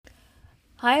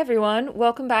Hi, everyone.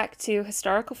 Welcome back to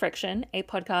Historical Friction, a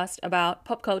podcast about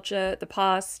pop culture, the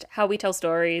past, how we tell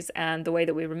stories, and the way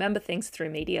that we remember things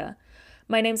through media.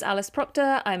 My name's Alice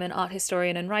Proctor. I'm an art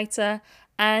historian and writer,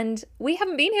 and we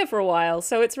haven't been here for a while,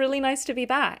 so it's really nice to be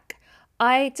back.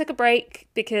 I took a break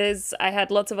because I had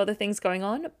lots of other things going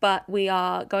on, but we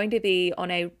are going to be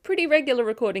on a pretty regular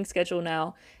recording schedule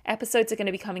now. Episodes are going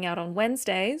to be coming out on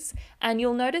Wednesdays, and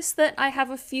you'll notice that I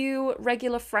have a few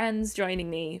regular friends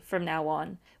joining me from now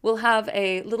on. We'll have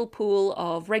a little pool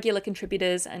of regular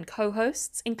contributors and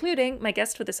co-hosts, including my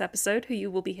guest for this episode, who you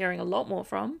will be hearing a lot more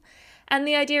from. And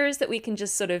the idea is that we can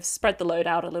just sort of spread the load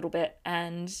out a little bit,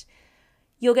 and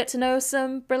you'll get to know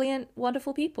some brilliant,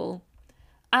 wonderful people.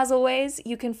 As always,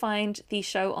 you can find the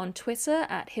show on Twitter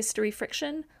at History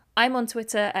Friction. I'm on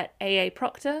Twitter at AA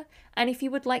Proctor. And if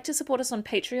you would like to support us on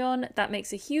Patreon, that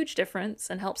makes a huge difference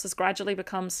and helps us gradually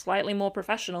become slightly more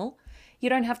professional. You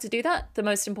don't have to do that. The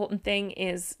most important thing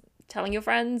is telling your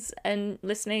friends and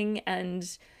listening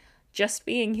and just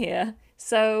being here.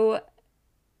 So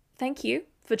thank you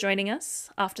for joining us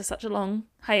after such a long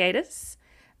hiatus.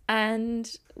 And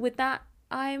with that,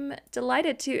 I'm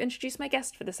delighted to introduce my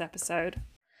guest for this episode.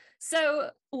 So,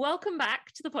 welcome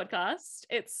back to the podcast.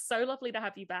 It's so lovely to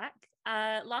have you back.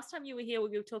 Last time you were here,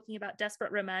 we were talking about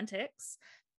Desperate Romantics,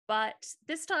 but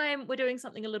this time we're doing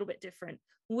something a little bit different.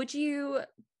 Would you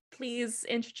please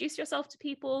introduce yourself to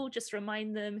people, just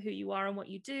remind them who you are and what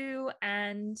you do,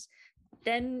 and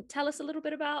then tell us a little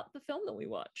bit about the film that we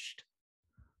watched?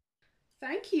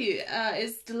 Thank you.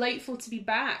 It's delightful to be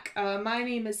back. My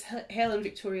name is Helen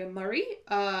Victoria Murray.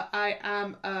 I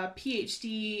am a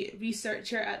PhD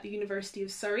researcher at the University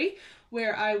of Surrey,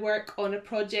 where I work on a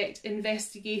project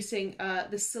investigating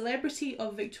the celebrity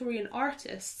of Victorian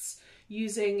artists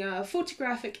using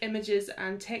photographic images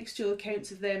and textual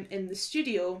accounts of them in the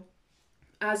studio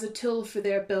as a tool for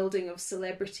their building of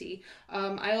celebrity.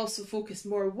 I also focus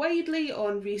more widely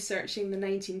on researching the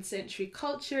 19th century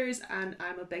cultures, and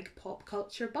I'm a big pop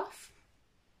culture buff.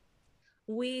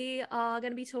 We are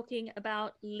going to be talking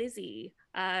about Lizzie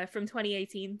from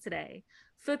 2018 today.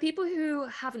 For people who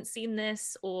haven't seen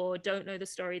this or don't know the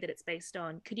story that it's based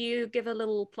on, could you give a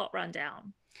little plot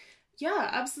rundown? Yeah,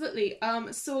 absolutely.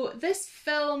 So this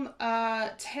film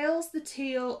tells the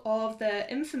tale of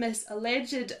the infamous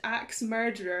alleged axe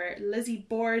murderer Lizzie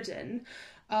Borden,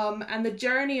 and the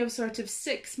journey of sort of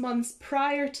 6 months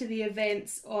prior to the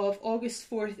events of August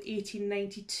 4th,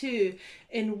 1892,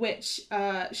 in which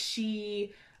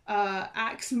she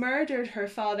axe murdered her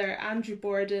father Andrew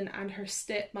Borden and her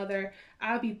stepmother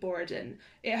Abby Borden.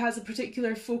 It has a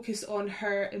particular focus on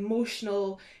her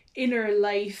emotional inner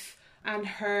life and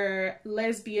her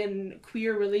lesbian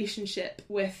queer relationship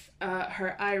with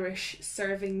her Irish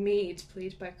serving maid,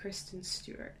 played by Kristen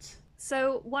Stewart.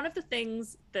 So, one of the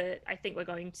things that I think we're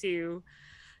going to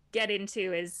get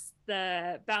into is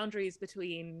the boundaries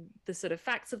between the sort of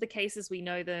facts of the case as we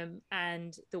know them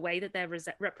and the way that they're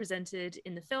represented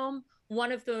in the film.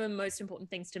 One of the most important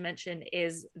things to mention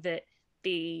is that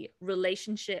the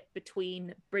relationship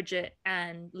between Bridget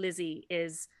and Lizzie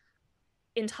is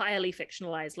entirely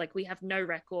fictionalized. Like, we have no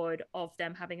record of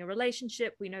them having a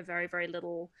relationship. We know very, very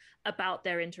little about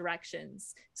their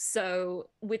interactions. So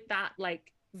with that,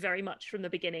 like, very much from the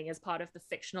beginning as part of the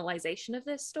fictionalization of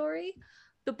this story,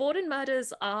 the Borden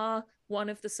murders are one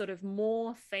of the sort of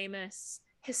more famous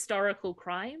historical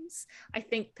crimes. I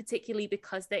think particularly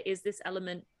because there is this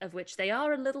element of which they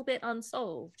are a little bit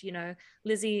unsolved. You know,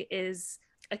 Lizzie is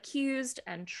accused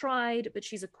and tried, but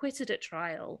she's acquitted at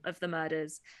trial of the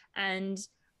murders. And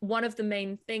one of the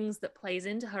main things that plays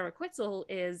into her acquittal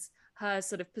is her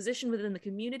sort of position within the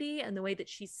community and the way that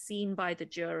she's seen by the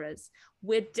jurors.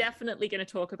 We're definitely going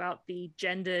to talk about the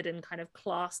gendered and kind of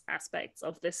class aspects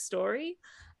of this story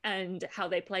and how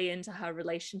they play into her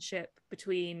relationship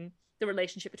between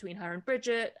her and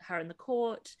Bridget, her and the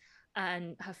court,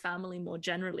 and her family more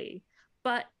generally.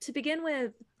 But to begin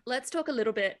with, let's talk a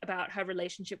little bit about her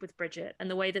relationship with Bridget and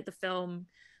the way that the film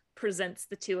presents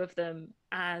the two of them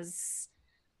as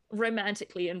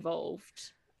romantically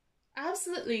involved.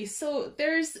 Absolutely. So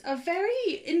there's a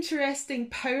very interesting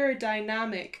power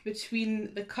dynamic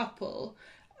between the couple,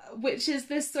 which is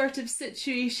this sort of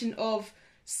situation of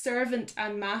servant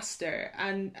and master,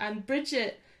 and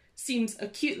Bridget seems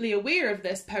acutely aware of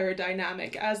this power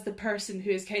dynamic as the person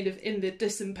who is kind of in the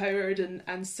disempowered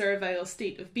and servile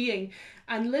state of being,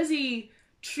 and Lizzie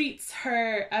treats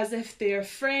her as if they're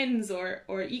friends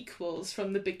or equals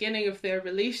from the beginning of their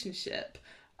relationship.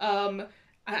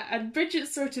 And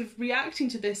Bridget's sort of reacting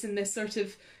to this in this sort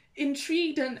of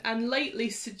intrigued and lightly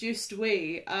seduced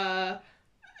way,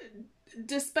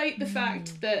 despite the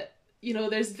fact that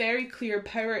there's very clear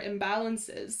power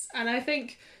imbalances. And I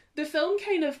think the film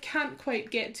kind of can't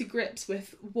quite get to grips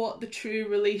with what the true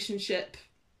relationship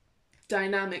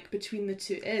dynamic between the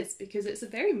two is, because it's a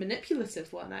very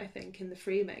manipulative one, I think, in the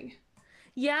framing.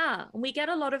 Yeah, we get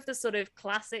a lot of the sort of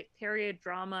classic period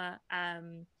drama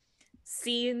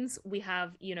scenes. We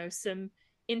have, some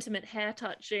intimate hair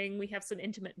touching, we have some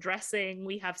intimate dressing,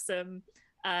 we have some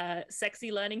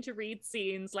sexy learning to read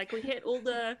scenes. Like we hit all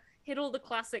the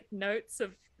classic notes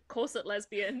of corset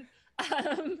lesbian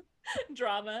um,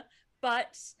 drama,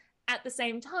 but at the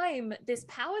same time, this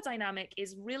power dynamic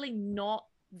is really not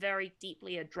very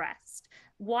deeply addressed.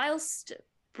 Whilst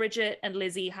Bridget and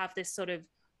Lizzie have this sort of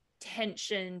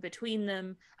tension between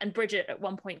them, and Bridget at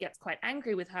one point gets quite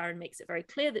angry with her and makes it very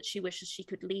clear that she wishes she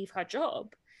could leave her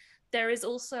job. There is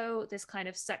also this kind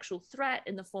of sexual threat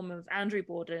in the form of Andrew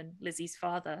Borden, Lizzie's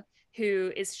father,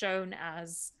 who is shown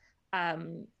as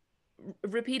um,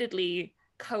 repeatedly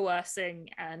coercing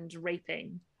and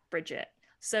raping Bridget.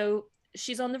 So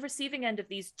she's on the receiving end of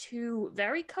these two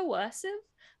very coercive,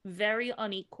 very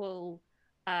unequal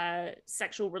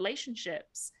sexual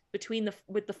relationships between the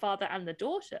with the father and the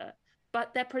daughter,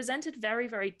 but they're presented very,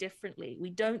 very differently. We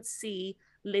don't see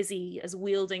Lizzie as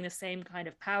wielding the same kind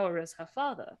of power as her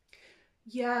father.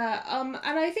 Yeah, and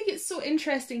I think it's so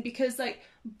interesting because, like,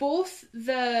 both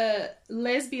the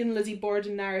lesbian Lizzie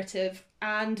Borden narrative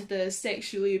and the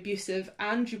sexually abusive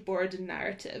Andrew Borden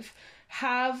narrative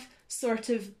have sort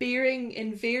of bearing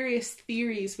in various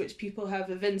theories which people have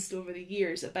evinced over the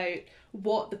years about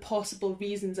what the possible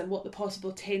reasons and what the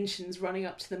possible tensions running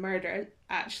up to the murder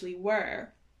actually were.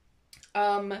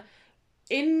 Um,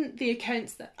 in the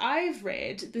accounts that I've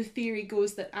read, the theory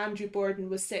goes that Andrew Borden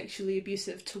was sexually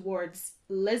abusive towards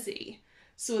Lizzie.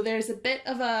 So there's a bit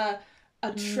of a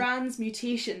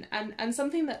transmutation, and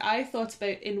something that I thought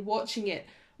about in watching it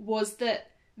was that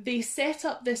they set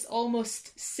up this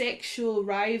almost sexual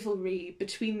rivalry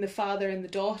between the father and the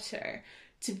daughter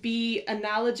to be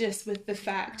analogous with the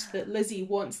fact that Lizzie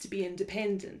wants to be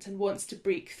independent and wants to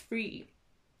break free,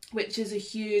 which is a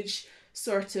huge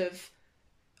sort of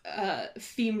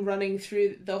theme running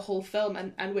through the whole film,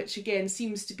 and which again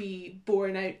seems to be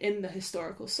borne out in the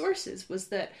historical sources, was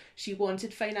that she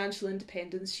wanted financial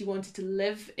independence, she wanted to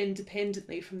live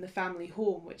independently from the family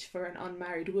home, which for an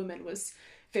unmarried woman was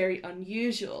very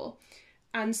unusual.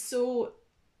 And so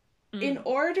in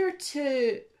order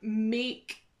to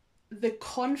make the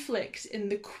conflict in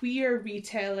the queer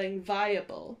retelling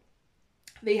viable,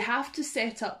 they have to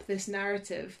set up this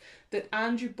narrative that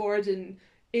Andrew Borden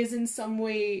is in some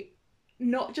way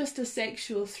not just a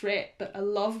sexual threat, but a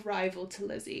love rival to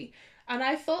Lizzie. And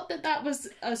I thought that that was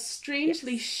a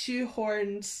strangely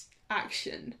shoehorned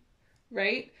action,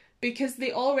 right? Because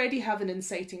they already have an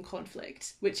inciting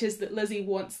conflict, which is that Lizzie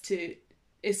wants to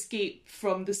escape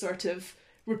from the sort of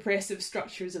repressive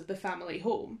structures of the family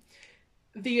home.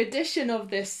 The addition of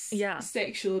this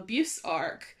sexual abuse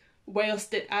arc,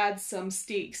 whilst it adds some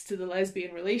stakes to the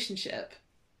lesbian relationship,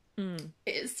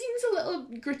 it seems a little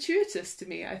gratuitous to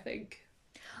me, I think.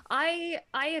 I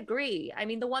agree. I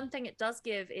mean, the one thing it does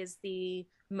give is the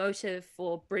motive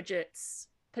for Bridget's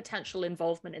potential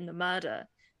involvement in the murder.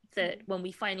 That when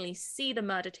we finally see the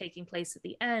murder taking place at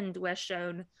the end, we're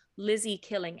shown Lizzie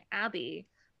killing Abby,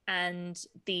 and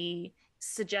the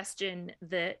suggestion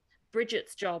that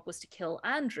Bridget's job was to kill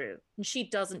Andrew. And she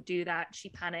doesn't do that. She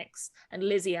panics, and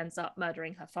Lizzie ends up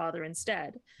murdering her father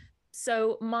instead.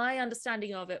 So my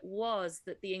understanding of it was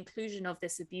that the inclusion of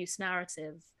this abuse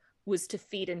narrative was to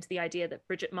feed into the idea that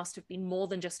Bridget must have been more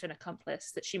than just an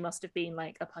accomplice, that she must have been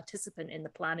like a participant in the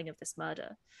planning of this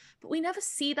murder. But we never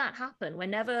see that happen. We're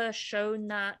never shown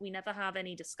that. We never have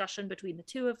any discussion between the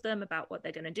two of them about what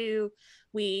they're going to do.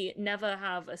 We never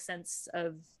have a sense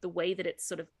of the way that it's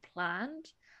sort of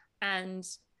planned. And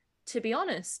to be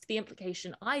honest, the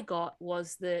implication I got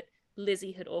was that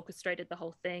Lizzie had orchestrated the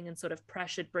whole thing and sort of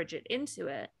pressured Bridget into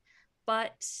it.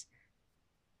 But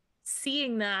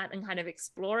seeing that and kind of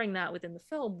exploring that within the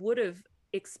film would have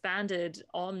expanded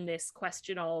on this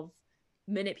question of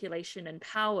manipulation and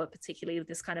power, particularly with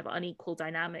this kind of unequal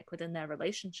dynamic within their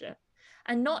relationship.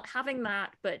 And not having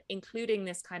that, but including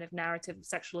this kind of narrative of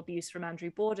sexual abuse from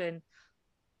Andrew Borden,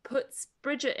 puts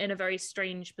Bridget in a very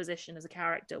strange position as a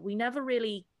character. We never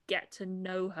really get to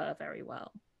know her very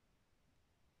well.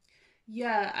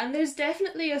 Yeah, and there's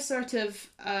definitely a sort of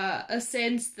a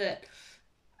sense that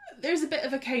there's a bit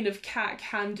of a kind of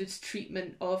cack-handed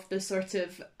treatment of the sort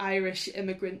of Irish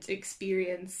immigrant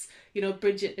experience. You know,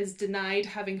 Bridget is denied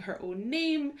having her own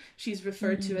name. She's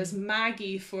referred to as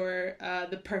Maggie for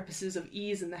the purposes of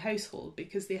ease in the household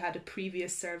because they had a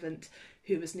previous servant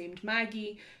who was named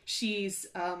Maggie. She's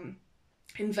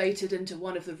invited into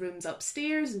one of the rooms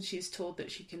upstairs, and she's told that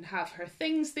she can have her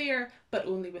things there, but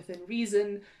only within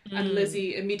reason. And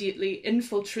Lizzie immediately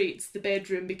infiltrates the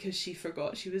bedroom because she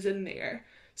forgot she was in there.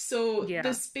 So the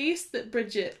Yeah. space that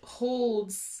Bridget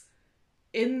holds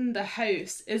in the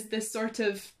house is this sort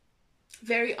of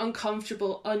very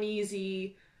uncomfortable,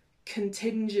 uneasy,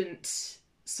 contingent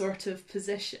sort of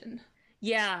position.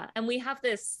 Yeah, and we have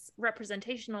this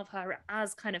representation of her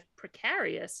as kind of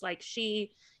precarious. Like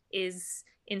she is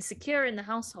insecure in the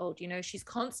household. You know, she's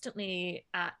constantly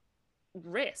at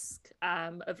risk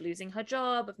of losing her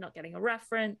job, of not getting a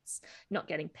reference, not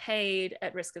getting paid,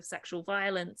 at risk of sexual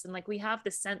violence. And like we have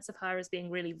this sense of her as being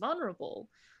really vulnerable.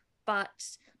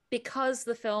 But because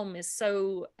the film is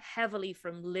so heavily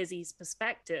from Lizzie's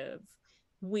perspective,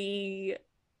 we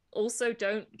also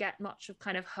don't get much of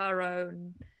kind of her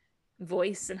own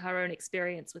voice and her own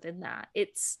experience within that.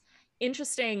 It's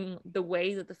interesting the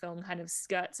way that the film kind of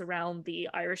skirts around the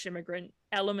Irish immigrant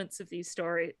elements of this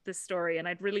story, and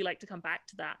I'd really like to come back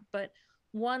to that. But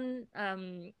one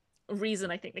reason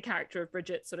I think the character of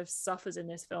Bridget sort of suffers in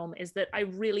this film is that I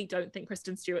really don't think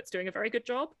Kristen Stewart's doing a very good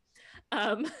job.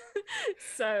 Um,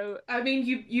 so I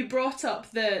mean, you brought up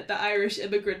the Irish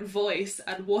immigrant voice,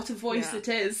 and what a voice yeah. it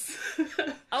is.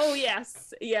 Oh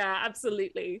yes, yeah,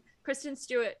 absolutely. Kristen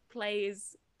Stewart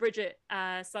plays Bridget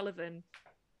Sullivan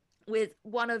with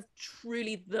one of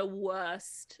truly the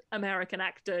worst American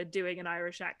actor doing an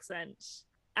Irish accents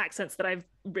that I've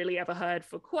really ever heard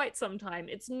for quite some time.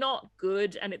 It's not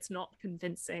good and it's not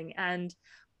convincing, and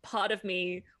part of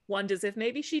me wonders if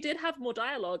maybe she did have more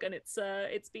dialogue and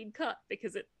it's been cut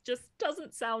because it just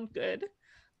doesn't sound good.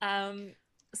 Um,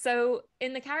 so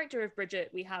in the character of Bridget,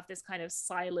 we have this kind of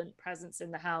silent presence in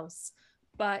the house,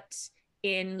 but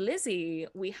in Lizzie,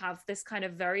 we have this kind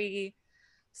of very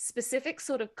specific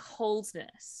sort of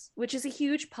coldness, which is a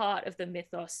huge part of the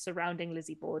mythos surrounding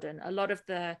Lizzie Borden. A lot of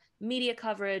the media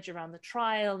coverage around the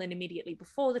trial and immediately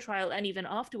before the trial, and even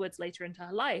afterwards, later into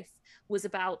her life, was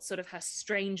about sort of her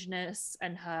strangeness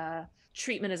and her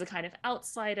treatment as a kind of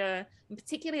outsider, and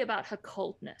particularly about her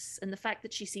coldness and the fact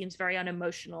that she seems very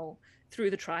unemotional through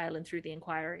the trial and through the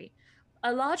inquiry.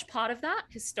 A large part of that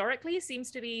historically seems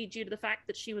to be due to the fact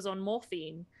that she was on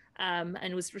morphine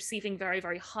and was receiving very,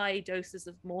 very high doses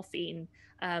of morphine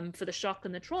for the shock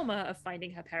and the trauma of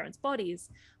finding her parents' bodies.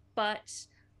 But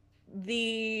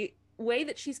the way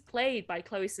that she's played by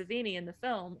Chloe Sevigny in the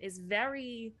film is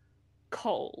very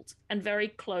cold and very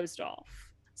closed off.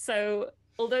 So,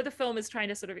 although the film is trying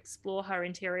to sort of explore her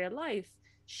interior life,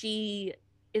 she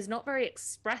is not very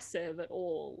expressive at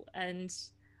all. And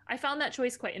I found that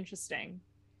choice quite interesting.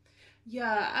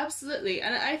 Yeah, absolutely.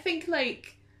 And I think,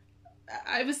 like,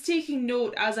 I was taking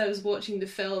note as I was watching the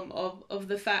film of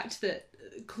the fact that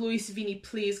Chloe Sevigny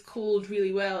plays cold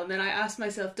really well, and then I asked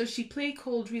myself, does she play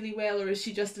cold really well, or is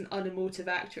she just an unemotive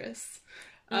actress?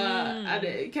 And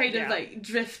it kind of like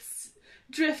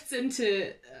drifts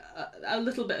into a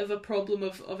little bit of a problem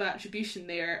of attribution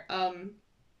there.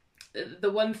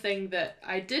 The one thing that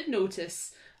I did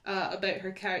notice about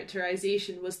her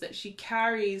characterization was that she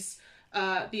carries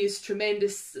these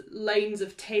tremendous lines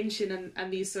of tension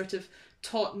and these sort of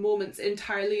taut moments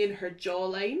entirely in her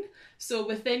jawline. So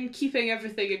within keeping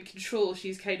everything in control,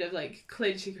 she's kind of like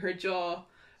clenching her jaw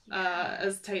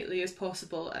as tightly as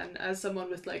possible. And as someone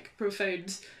with like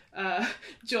profound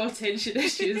jaw tension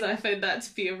issues, I found that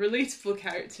to be a relatable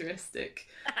characteristic.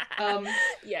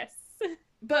 Yes.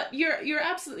 But you're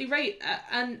absolutely right,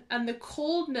 and the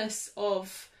coldness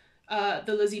of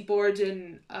the Lizzie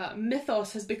Borden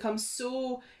mythos has become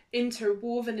so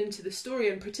interwoven into the story,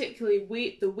 and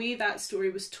particularly the way that story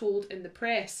was told in the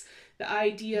press. The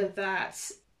idea that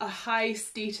a high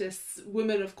status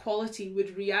woman of quality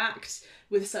would react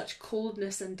with such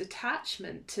coldness and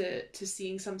detachment to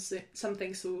seeing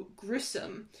something so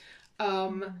gruesome.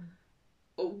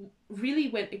 Really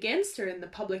went against her in the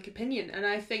public opinion, and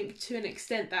I think to an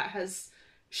extent that has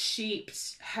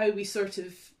shaped how we sort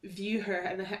of view her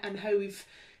and how we've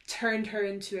turned her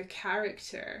into a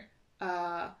character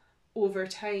over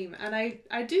time. And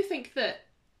I do think that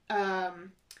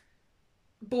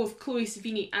both Chloe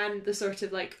Sevigny and the sort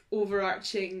of like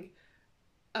overarching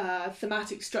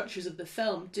thematic structures of the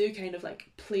film do kind of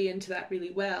like play into that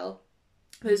really well.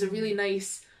 There's a really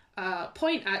nice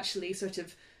point actually, sort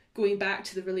of going back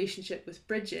to the relationship with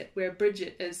Bridget, where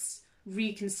Bridget is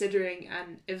reconsidering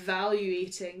and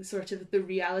evaluating sort of the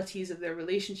realities of their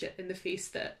relationship in the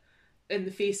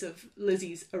face of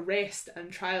Lizzie's arrest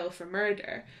and trial for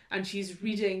murder, and she's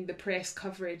reading the press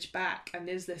coverage back, and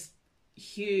there's this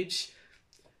huge,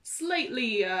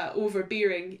 slightly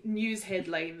overbearing news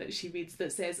headline that she reads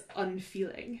that says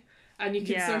 "unfeeling," And you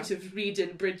can Yeah. sort of read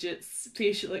in Bridget's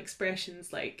facial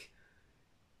expressions like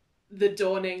the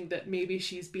dawning that maybe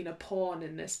she's been a pawn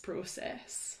in this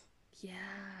process.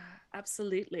 Yeah,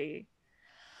 absolutely.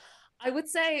 I would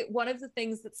say one of the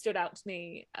things that stood out to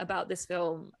me about this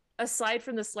film, aside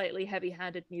from the slightly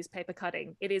heavy-handed newspaper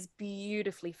cutting, it is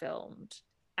beautifully filmed.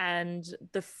 And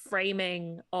the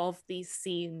framing of these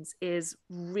scenes is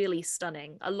really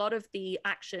stunning. A lot of the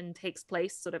action takes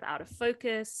place sort of out of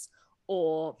focus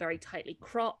or very tightly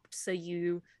cropped, so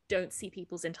you don't see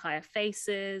people's entire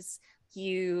faces.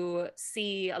 You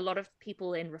see a lot of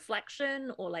people in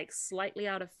reflection or like slightly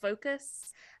out of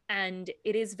focus, and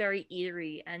it is very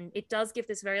eerie, and it does give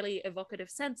this very evocative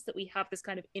sense that we have this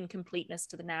kind of incompleteness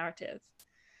to the narrative.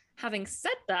 Having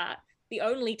said that, the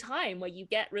only time where you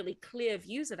get really clear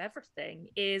views of everything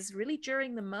is really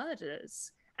during the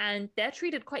murders, and they're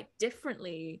treated quite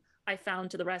differently, I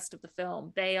found, to the rest of the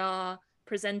film. They are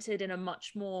presented in a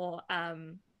much more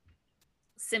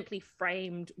simply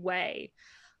framed way.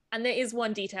 And there is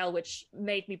one detail which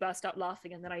made me burst out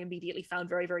laughing and that I immediately found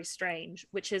very, very strange,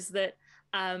 which is that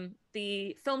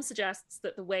the film suggests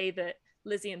that the way that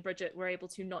Lizzie and Bridget were able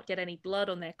to not get any blood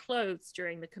on their clothes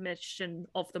during the commission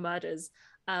of the murders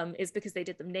is because they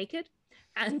did them naked.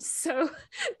 And so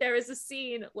there is a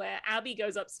scene where Abby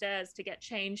goes upstairs to get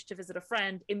changed to visit a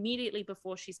friend immediately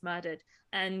before she's murdered.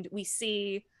 And we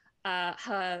see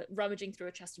her rummaging through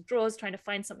a chest of drawers trying to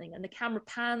find something, and the camera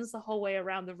pans the whole way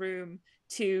around the room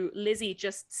to Lizzie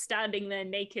just standing there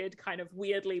naked kind of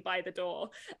weirdly by the door.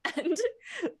 And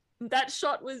that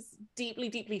shot was deeply,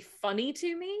 deeply funny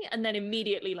to me, and then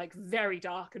immediately like very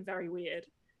dark and very weird.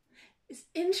 It's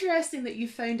interesting that you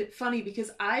found it funny,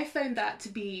 because I found that to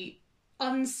be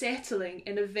unsettling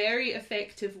in a very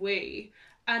effective way.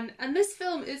 And this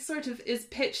film is sort of is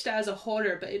pitched as a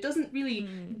horror, but it doesn't really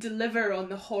deliver on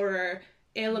the horror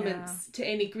elements to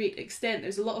any great extent.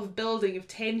 There's a lot of building of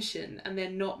tension and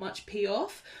then not much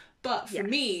payoff. But for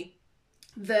me,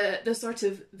 the sort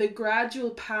of the gradual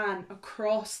pan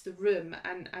across the room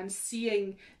and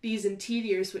seeing these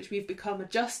interiors which we've become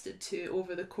adjusted to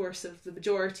over the course of the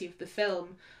majority of the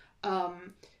film,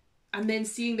 and then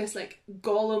seeing this like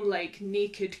Gollum-like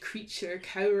naked creature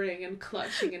cowering and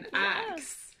clutching an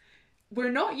axe.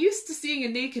 We're not used to seeing a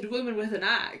naked woman with an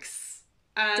axe.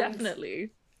 And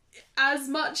definitely. As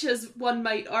much as one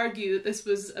might argue that this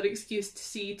was an excuse to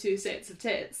see two sets of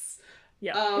tits,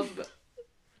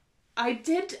 I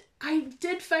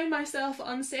did find myself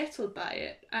unsettled by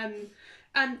it, and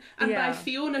by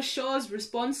Fiona Shaw's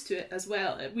response to it as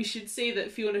well. We should say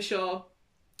that Fiona Shaw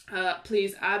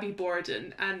plays Abby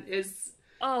Borden and is,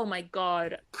 oh my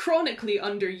god, chronically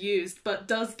underused, but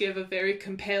does give a very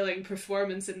compelling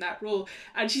performance in that role.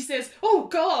 And she says, "Oh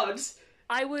God."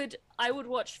 I would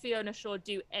watch Fiona Shaw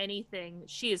do anything.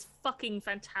 She is fucking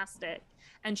fantastic.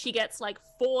 And she gets like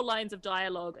 4 lines of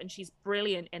dialogue and she's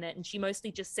brilliant in it. And she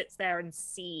mostly just sits there and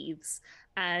seethes.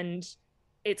 And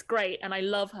it's great. And I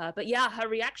love her. But yeah, her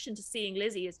reaction to seeing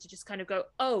Lizzie is to just kind of go,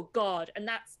 oh God. And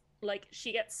that's like,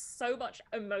 she gets so much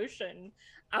emotion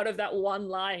out of that one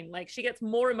line. Like, she gets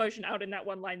more emotion out in that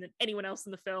one line than anyone else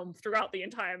in the film throughout the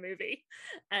entire movie.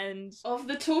 And of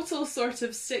the total sort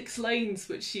of 6 lines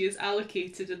which she is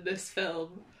allocated in this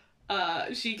film,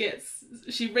 she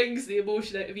wrings the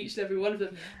emotion out of each and every one of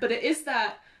them. But it is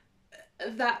that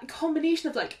combination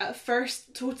of like at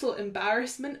first total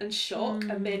embarrassment and shock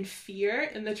and then fear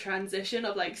in the transition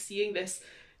of like seeing this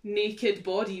naked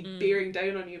body bearing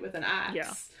down on you with an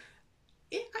axe.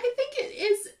 I think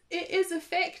it is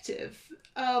effective.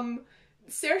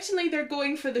 Certainly they're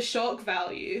going for the shock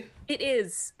value. It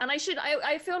is. And I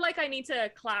feel like I need to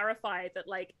clarify that,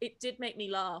 like, it did make me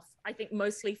laugh, I think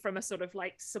mostly from a sort of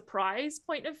like surprise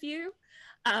point of view.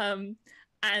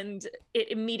 And it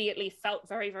immediately felt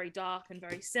very, very dark and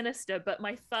very sinister. But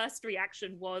my first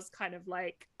reaction was kind of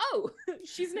like, oh,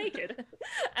 she's naked.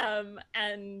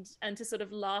 And to sort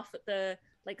of laugh at the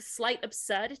like slight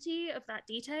absurdity of that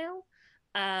detail,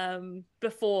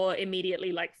 before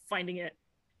immediately like finding it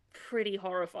pretty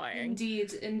horrifying.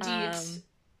 Indeed.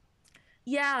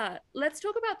 Yeah, let's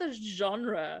talk about the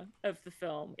genre of the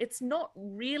film. It's not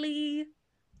really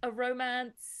a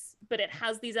romance, but it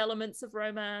has these elements of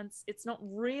romance. It's not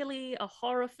really a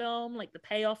horror film. Like, the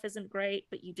payoff isn't great,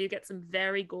 but you do get some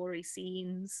very gory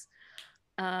scenes.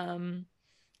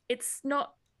 It's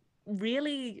not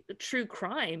really true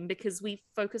crime because we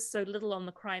focus so little on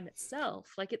the crime itself.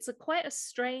 Like, it's quite a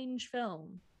strange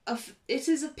film. It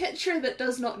is a picture that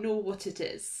does not know what it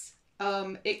is.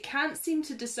 It can't seem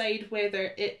to decide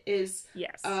whether it is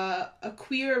a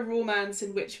queer romance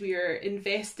in which we are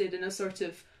invested in a sort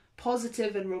of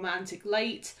positive and romantic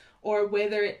light, or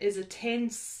whether it is a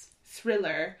tense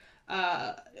thriller,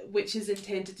 which is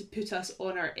intended to put us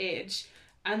on our edge.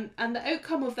 And the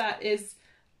outcome of that is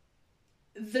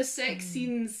the sex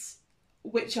scenes,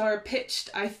 which are pitched,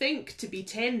 I think, to be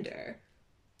tender,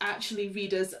 actually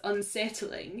read as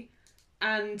unsettling.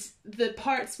 And the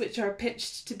parts which are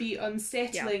pitched to be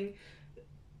unsettling,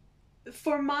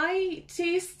 for my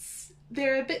tastes,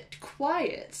 they're a bit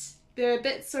quiet. They're a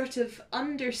bit sort of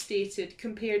understated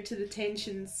compared to the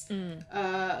tensions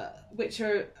which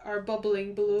are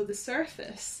bubbling below the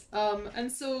surface.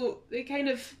 And so they kind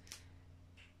of,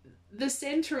 the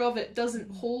centre of it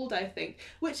doesn't hold, I think,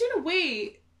 which in a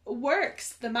way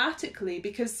works thematically,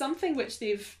 because something which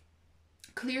they've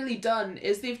clearly done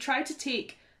is they've tried to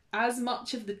take as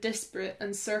much of the disparate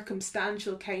and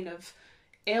circumstantial kind of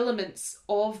elements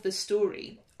of the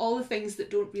story, all the things that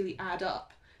don't really add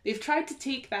up. They've tried to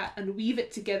take that and weave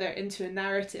it together into a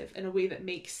narrative in a way that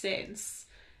makes sense.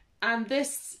 And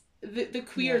this, the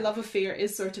queer love affair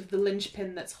is sort of the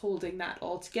linchpin that's holding that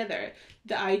all together.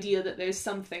 The idea that there's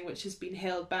something which has been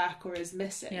held back or is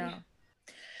missing.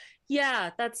 Yeah,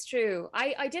 that's true.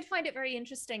 I did find it very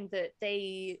interesting that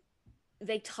they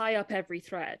tie up every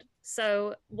thread.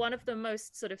 So one of the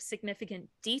most sort of significant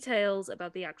details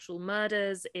about the actual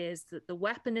murders is that the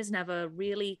weapon is never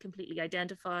really completely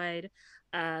identified.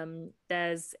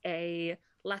 There's a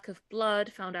lack of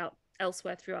blood found out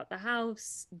elsewhere throughout the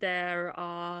house. There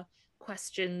are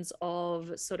questions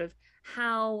of sort of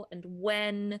how and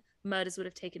when murders would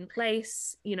have taken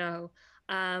place,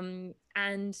 and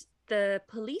the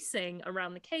policing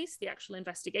around the case, the actual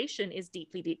investigation, is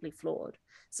deeply, deeply flawed.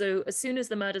 So as soon as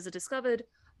the murders are discovered,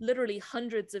 literally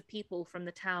hundreds of people from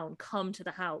the town come to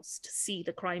the house to see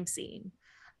the crime scene.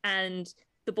 And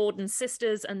the Borden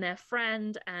sisters and their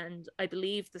friend, and I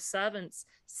believe the servants,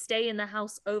 stay in the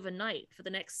house overnight for the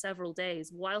next several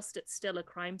days whilst it's still a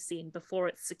crime scene before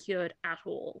it's secured at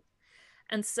all.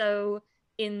 And so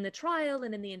in the trial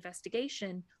and in the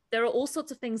investigation, there are all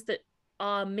sorts of things that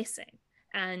are missing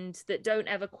and that don't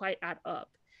ever quite add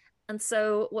up. And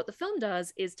so what the film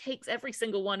does is takes every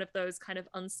single one of those kind of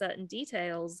uncertain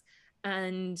details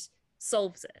and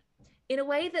solves it in a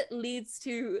way that leads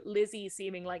to Lizzie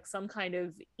seeming like some kind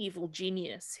of evil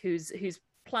genius who's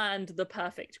planned the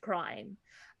perfect crime,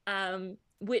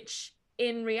 which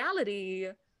in reality,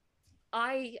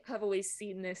 I have always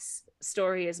seen this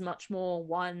story as much more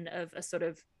one of a sort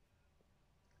of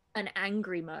an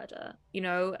angry murder,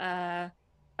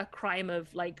 a crime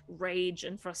of like rage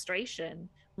and frustration,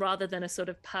 rather than a sort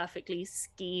of perfectly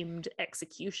schemed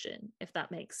execution, if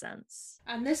that makes sense.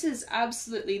 And this is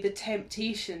absolutely the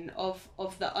temptation of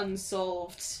the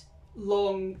unsolved,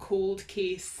 long, cold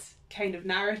case kind of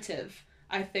narrative,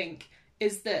 I think,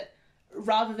 is that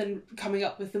rather than coming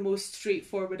up with the most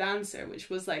straightforward answer, which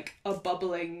was like a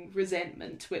bubbling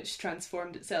resentment which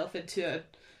transformed itself into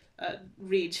a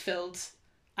rage-filled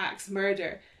axe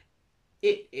murder,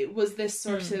 it was this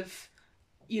sort of,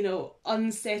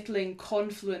 unsettling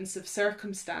confluence of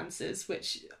circumstances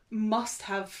which must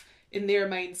have, in their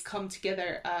minds, come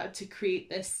together to create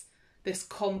this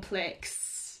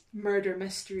complex murder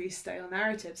mystery style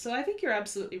narrative. So I think you're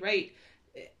absolutely right.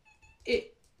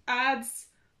 It adds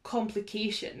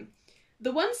complication.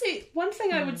 The one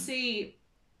thing I would say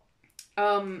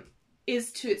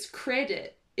is to its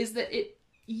credit is that it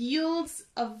yields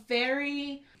a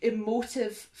very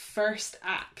emotive first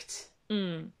act,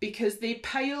 because they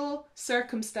pile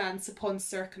circumstance upon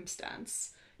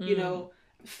circumstance,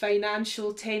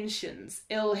 financial tensions,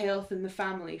 ill health in the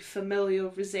family, familial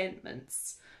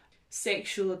resentments,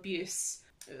 sexual abuse,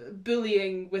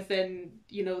 bullying within,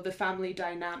 the family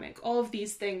dynamic. All of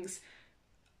these things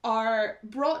are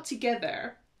brought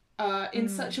together in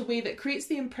such a way that creates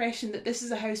the impression that this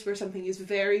is a house where something is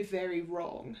very, very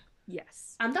wrong.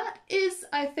 Yes. And that is,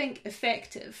 I think,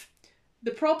 effective.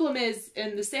 The problem is,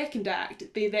 in the second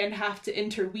act, they then have to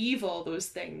interweave all those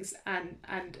things and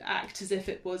act as if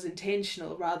it was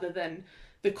intentional, rather than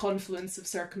the confluence of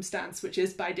circumstance, which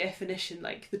is by definition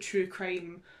like the true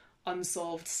crime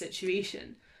unsolved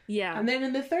situation. Yeah. And then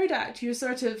in the third act, you're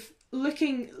sort of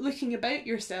looking about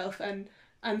yourself and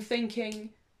thinking,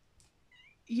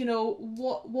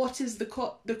 what is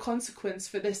the consequence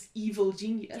for this evil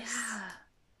genius?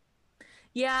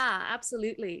 Yeah,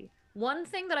 absolutely. One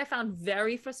thing that I found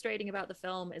very frustrating about the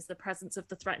film is the presence of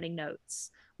the threatening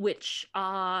notes, which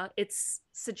it's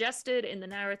suggested in the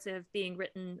narrative being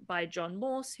written by John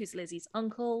Morse, who's Lizzie's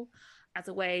uncle, as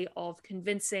a way of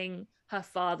convincing her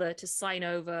father to sign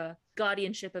over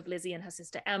guardianship of Lizzie and her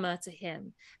sister Emma to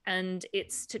him. And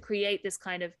it's to create this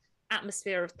kind of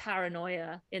atmosphere of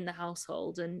paranoia in the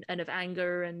household and of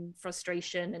anger and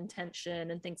frustration and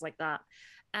tension and things like that.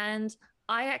 And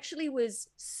I actually was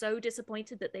so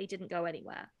disappointed that they didn't go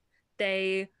anywhere.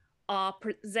 They are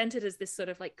presented as this sort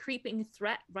of like creeping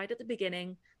threat right at the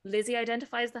beginning. Lizzie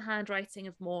identifies the handwriting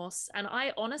of Morse, and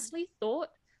I honestly thought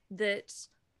that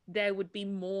there would be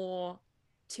more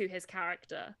to his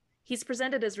character. He's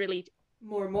presented as really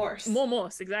More Morse. more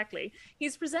Morse, exactly.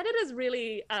 He's presented as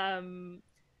really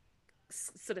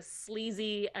sort of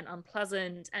sleazy and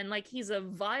unpleasant, and like he's a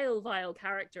vile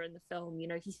character in the film. You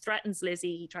know, he threatens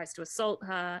Lizzie, he tries to assault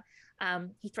her,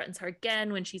 he threatens her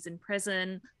again when she's in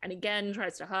prison, and again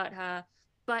tries to hurt her.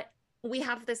 But we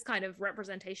have this kind of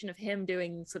representation of him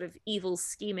doing sort of evil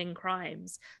scheming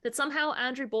crimes that somehow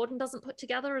Andrew Borden doesn't put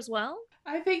together as well.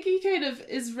 I think he kind of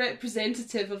is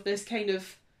representative of this kind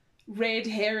of red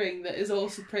herring that is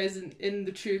also present in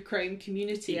the true crime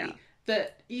community. Yeah.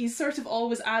 That he's sort of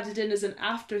always added in as an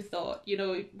afterthought. You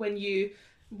know, when you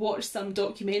watch some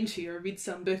documentary or read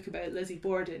some book about Lizzie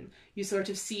Borden, you sort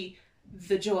of see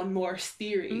the John Morse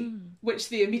theory, which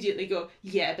they immediately go,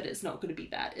 yeah, but it's not going to be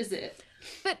that, is it?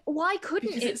 But why couldn't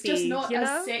Because it it's be? just not You as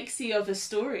know? sexy of a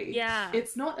story. Yeah.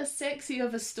 It's not as sexy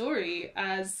of a story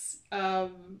as,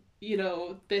 you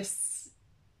know, this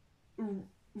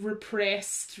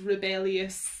repressed,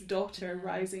 rebellious daughter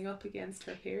rising up against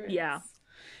her parents. Yeah.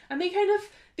 And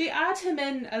they add him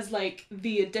in as like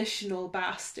the additional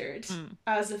bastard,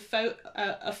 as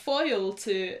a foil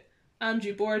to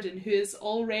Andrew Borden, who is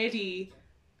already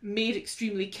made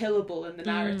extremely killable in the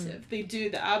narrative. They do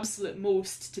the absolute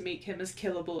most to make him as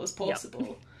killable as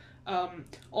possible.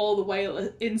 All the while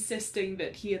insisting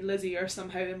that he and Lizzie are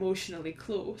somehow emotionally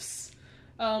close.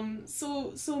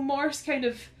 So Morse kind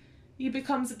of, he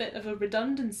becomes a bit of a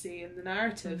redundancy in the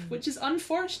narrative, which is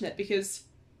unfortunate because,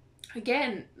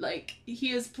 again, like,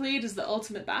 he is played as the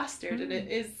ultimate bastard, and it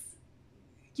is,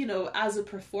 you know, as a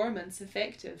performance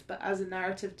effective, but as a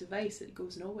narrative device it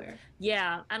goes nowhere.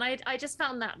 Yeah, and I just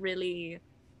found that really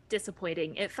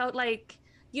disappointing. It felt like,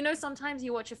 you know, sometimes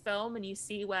you watch a film and you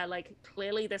see where like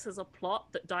clearly this is a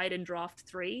plot that died in draft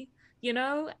 3, you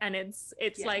know, and it's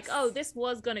Yes. like, oh, this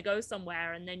was going to go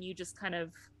somewhere, and then you just kind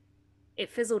of, it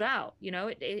fizzled out, you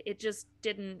know. It just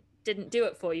didn't do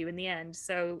it for you in the end.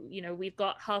 So, you know, we've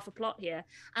got half a plot here,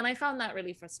 and I found that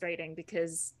really frustrating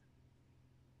because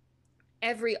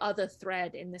every other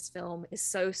thread in this film is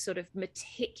so sort of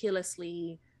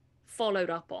meticulously followed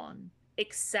up on,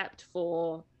 except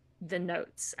for the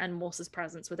notes and Morse's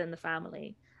presence within the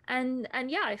family. And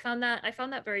yeah, I found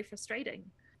that very frustrating.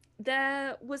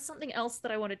 There was something else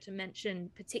that I wanted to mention,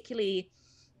 particularly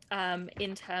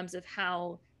in terms of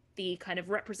how the kind of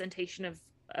representation of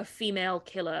a female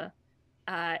killer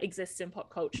exists in pop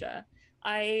culture.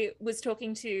 I was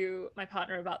talking to my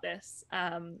partner about this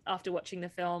after watching the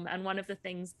film, and one of the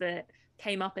things that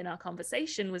came up in our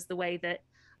conversation was the way that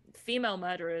female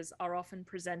murderers are often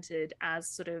presented as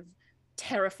sort of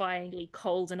terrifyingly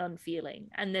cold and unfeeling.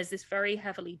 And there's this very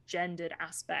heavily gendered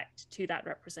aspect to that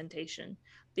representation.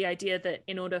 The idea that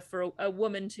in order for a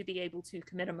woman to be able to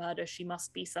commit a murder, she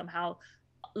must be somehow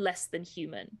less than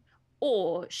human,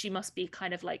 or she must be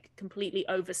kind of like completely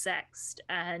oversexed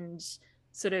and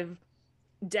sort of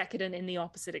decadent in the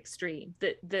opposite extreme.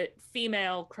 That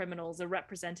female criminals are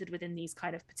represented within these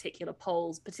kind of particular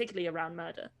poles, particularly around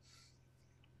murder.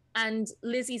 And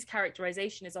Lizzie's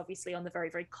characterization is obviously on the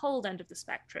very cold end of the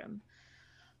spectrum.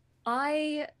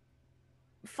 I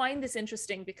find this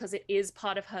interesting because it is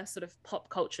part of her sort of pop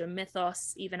culture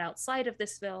mythos, even outside of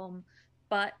this film,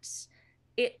 but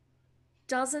it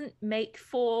doesn't make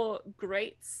for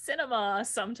great cinema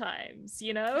sometimes,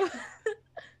 you know?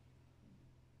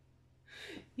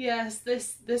 Yes,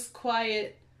 this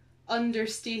quiet,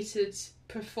 understated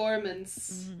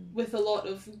performance with a lot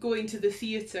of going to the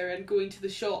theatre and going to the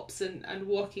shops and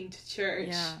walking to church.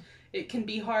 Yeah. It can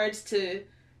be hard to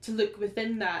look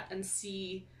within that and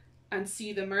see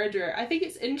the murderer. I think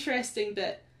it's interesting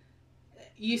that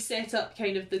you set up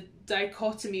kind of the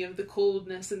dichotomy of the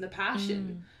coldness and the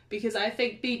passion, because I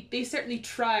think they certainly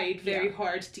tried very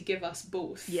hard to give us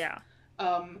both. Yeah.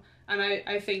 And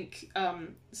I think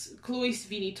Chloe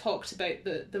Savini talked about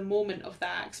the moment of the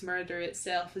axe murder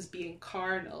itself as being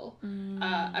carnal. And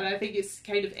I think it's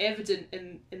kind of evident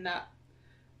in that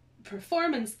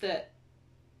performance that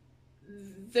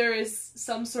there is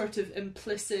some sort of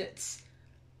implicit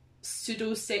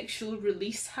pseudo-sexual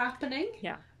release happening.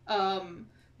 Yeah.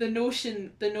 The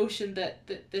notion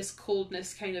that this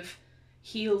coldness kind of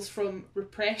heals from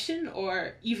repression,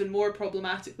 or even more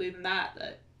problematically than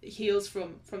that heals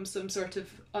from some sort of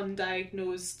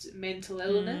undiagnosed mental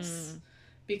illness.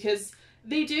 Because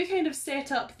they do kind of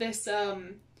set up this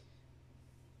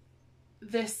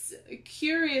this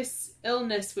curious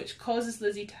illness which causes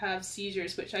Lizzie to have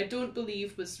seizures, which I don't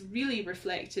believe was really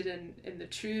reflected in the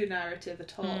true narrative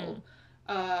at all.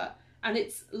 And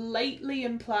it's lightly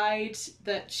implied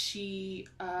that she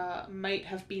might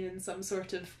have been in some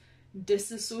sort of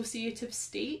disassociative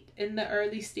state in the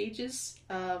early stages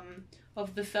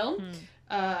of the film.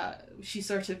 She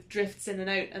sort of drifts in and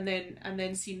out and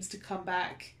then seems to come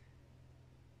back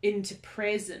into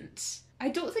present. I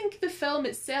don't think the film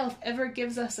itself ever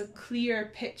gives us a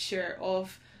clear picture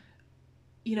of,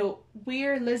 you know,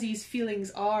 where Lizzie's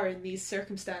feelings are in these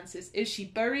circumstances. Is she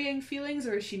burying feelings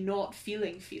or is she not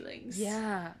feeling feelings?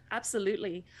 Yeah,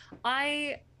 absolutely.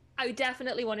 I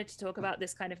definitely wanted to talk about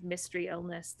this kind of mystery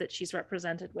illness that she's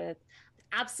represented with.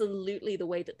 Absolutely, the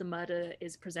way that the murder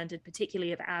is presented,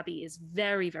 particularly of Abby, is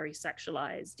very, very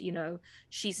sexualized. You know,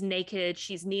 she's naked,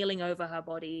 she's kneeling over her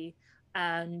body,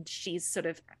 and she's sort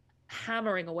of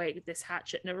hammering away with this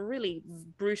hatchet in a really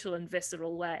brutal and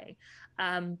visceral way.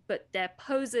 But their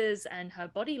poses and her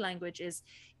body language is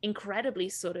incredibly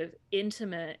sort of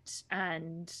intimate,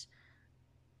 and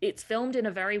it's filmed in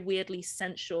a very weirdly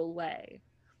sensual way.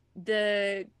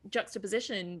 The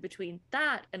juxtaposition between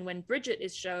that and when Bridget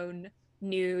is shown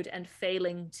nude and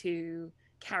failing to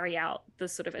carry out the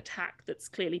sort of attack that's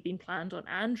clearly been planned on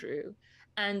Andrew,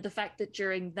 and the fact that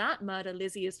during that murder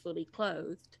Lizzie is fully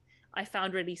clothed, I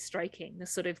found really striking. The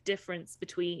sort of difference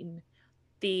between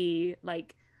the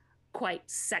like quite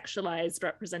sexualized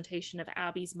representation of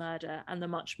Abby's murder and the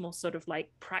much more sort of like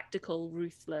practical,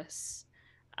 ruthless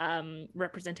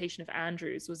representation of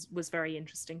Andrew's was very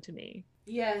interesting to me.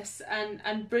 Yes,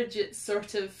 and Bridget's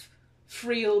sort of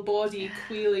frail body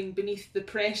quailing beneath the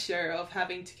pressure of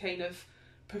having to kind of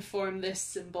perform this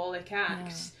symbolic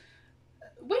act.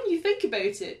 When you think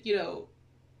about it, you know,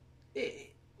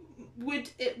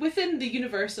 within the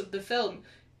universe of the film,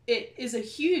 it is a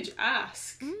huge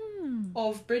ask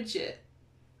of Bridget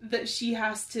that she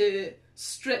has to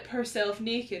strip herself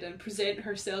naked and present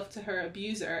herself to her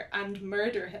abuser and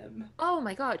murder him. Oh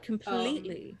my god,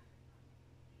 completely.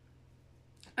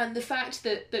 And the fact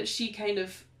that she kind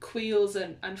of quails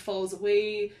and falls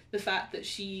away, the fact that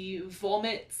she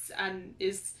vomits and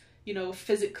is, you know,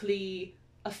 physically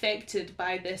affected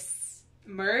by this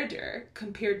murder,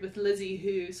 compared with Lizzie,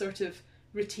 who sort of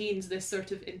retains this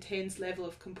sort of intense level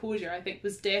of composure, I think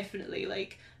was definitely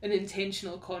like an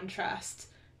intentional contrast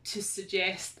to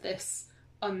suggest this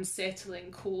unsettling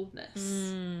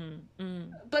coldness.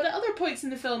 But at other points in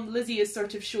the film, Lizzie is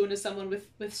sort of shown as someone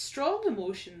with strong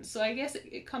emotions, so I guess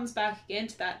it comes back again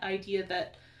to that idea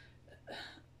that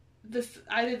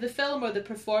either the film or the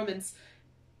performance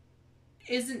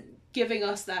isn't giving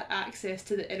us that access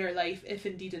to the inner life, if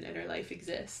indeed an inner life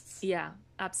exists. Yeah,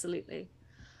 absolutely.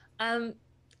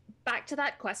 Back to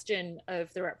that question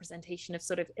of the representation of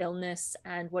sort of illness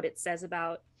and what it says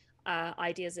about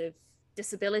ideas of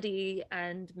disability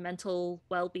and mental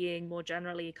well-being more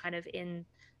generally, kind of in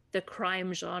the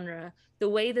crime genre. The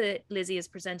way that Lizzie is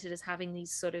presented as having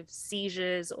these sort of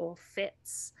seizures or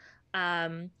fits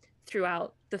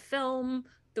throughout the film,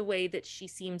 the way that she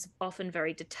seems often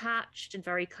very detached and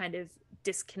very kind of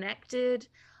disconnected,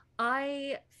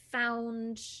 I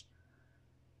found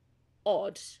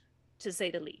odd, to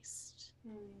say the least.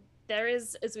 There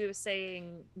is, as we were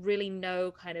saying, really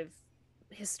no kind of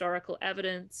historical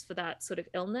evidence for that sort of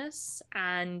illness,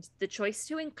 and the choice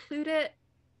to include it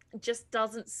just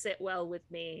doesn't sit well with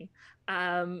me.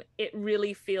 It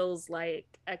really feels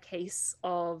like a case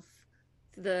of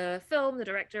the film, the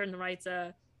director and the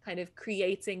writer kind of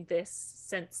creating this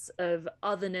sense of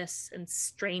otherness and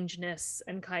strangeness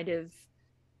and kind of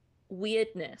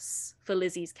weirdness for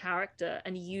Lizzie's character,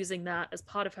 and using that as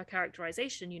part of her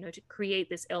characterization, you know, to create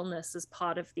this illness as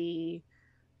part of the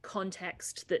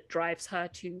context that drives her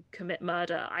to commit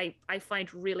murder. I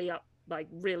find really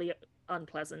really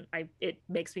unpleasant. It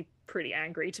makes me pretty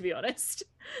angry, to be honest.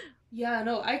 Yeah,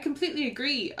 no, I completely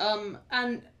agree.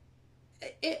 And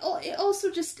it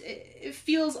also just it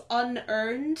feels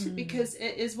unearned because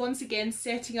it is once again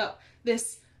setting up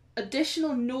this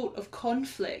additional note of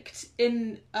conflict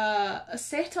in a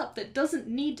setup that doesn't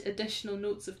need additional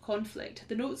notes of conflict.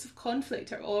 The notes of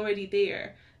conflict are already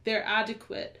there. They're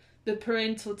adequate. The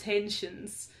parental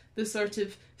tensions, the sort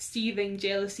of seething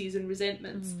jealousies and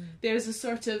resentments. There's a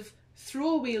sort of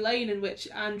throwaway line in which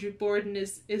Andrew Borden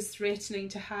is threatening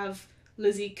to have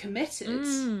Lizzie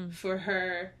committed for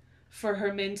her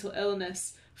mental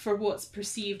illness, for what's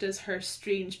perceived as her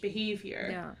strange behaviour.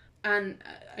 Yeah. And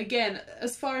again,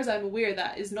 as far as I'm aware,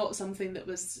 that is not something that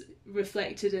was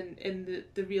reflected in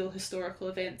the real historical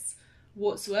events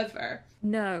whatsoever.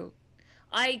 No.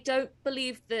 I don't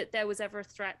believe that there was ever a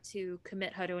threat to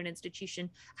commit her to an institution.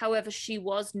 However, she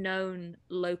was known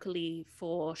locally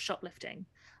for shoplifting.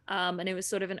 And it was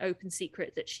sort of an open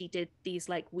secret that she did these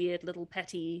like weird little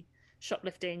petty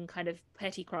shoplifting kind of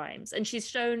petty crimes. And she's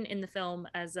shown in the film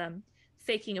as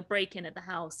faking a break in at the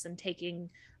house and taking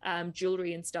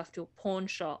jewelry and stuff to a pawn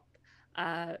shop,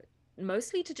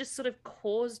 mostly to just sort of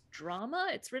cause drama.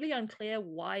 It's really unclear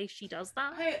why she does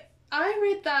that. I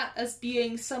read that as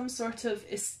being some sort of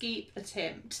escape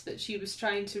attempt, that she was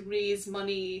trying to raise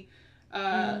money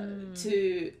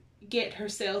to get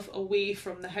herself away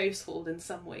from the household in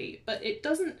some way. But it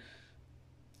doesn't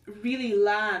really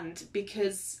land,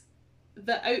 because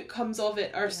the outcomes of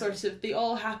it are sort of, they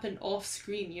all happen off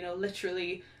screen, you know,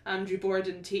 literally Andrew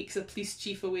Borden takes a police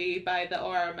chief away by the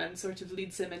arm and sort of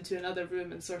leads him into another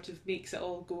room and sort of makes it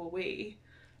all go away.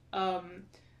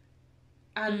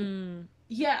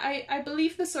 Yeah, I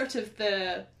believe the sort of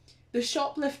the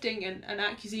shoplifting and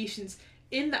accusations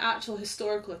in the actual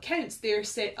historical accounts, they're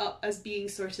set up as being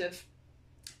sort of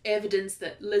evidence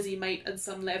that Lizzie might at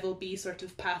some level be sort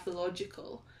of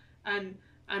pathological and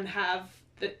have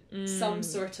that some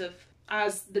sort of,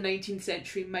 as the 19th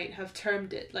century might have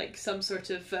termed it, like some sort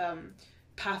of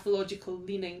pathological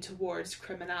leaning towards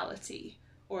criminality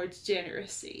or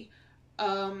degeneracy.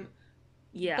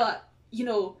 But, you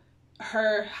know,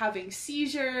 her having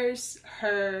seizures,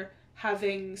 her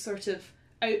having sort of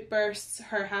outbursts,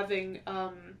 her having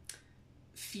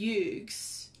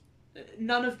fugues,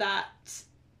 none of that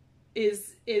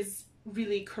is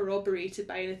really corroborated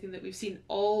by anything that we've seen.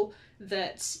 All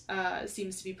that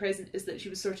seems to be present is that she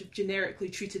was sort of generically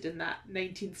treated in that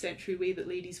 19th century way that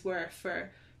ladies were for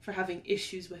having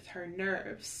issues with her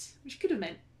nerves, which could have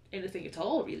meant anything at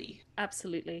all, really.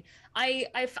 Absolutely.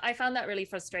 I found that really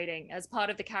frustrating as part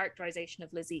of the characterization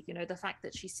of Lizzie, you know, the fact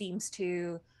that she seems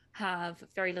to have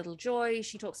very little joy.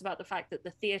 She talks about the fact that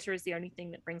the theater is the only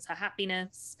thing that brings her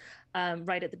happiness,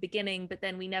 right at the beginning, but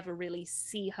then we never really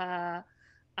see her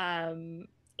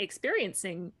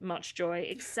experiencing much joy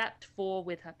except for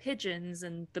with her pigeons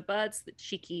and the birds that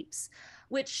she keeps,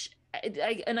 which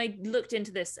I looked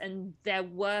into this, and there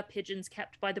were pigeons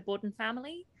kept by the Borden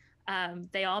family.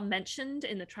 They are mentioned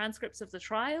in the transcripts of the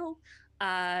trial,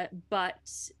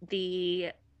 but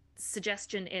the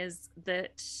suggestion is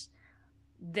that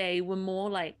they were more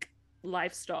like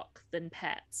livestock than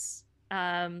pets.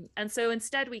 And so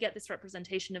instead, we get this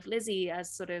representation of Lizzie as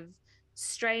sort of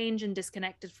strange and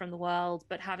disconnected from the world,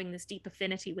 but having this deep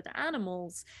affinity with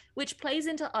animals, which plays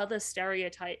into other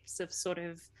stereotypes of sort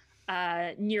of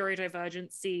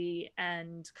neurodivergency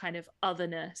and kind of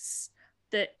otherness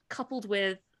that, coupled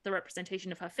with the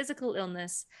representation of her physical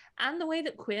illness and the way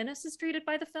that queerness is treated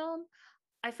by the film,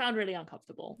 I found really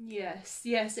uncomfortable. Yes,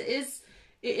 it is.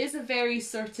 It is a very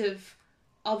sort of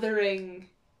othering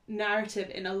narrative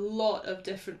in a lot of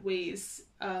different ways,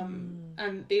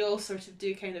 and they all sort of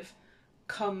do kind of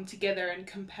come together and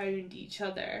compound each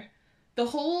other. The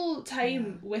whole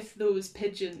time with those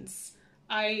pigeons,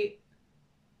 I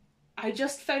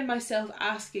just found myself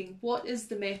asking, what is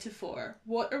the metaphor?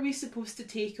 What are we supposed to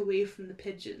take away from the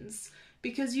pigeons?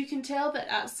 Because you can tell that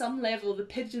at some level the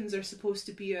pigeons are supposed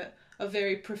to be a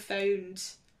very profound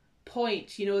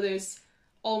point. You know, there's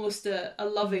almost a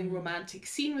loving romantic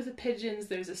scene with the pigeons.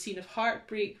 There's a scene of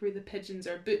heartbreak where the pigeons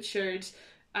are butchered,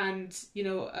 and, you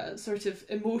know, a sort of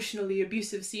emotionally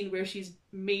abusive scene where she's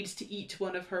made to eat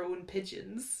one of her own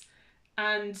pigeons.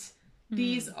 And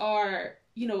these are,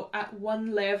 you know, at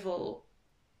one level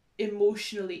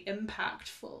emotionally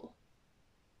impactful,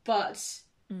 but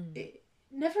it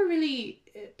never really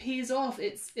pays off.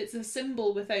 It's a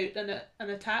symbol without an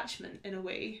attachment in a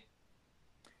way.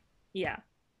 Yeah,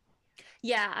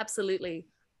 absolutely.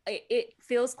 It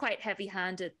feels quite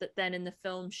heavy-handed that then in the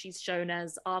film she's shown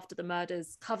as, after the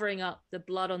murders, covering up the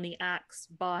blood on the axe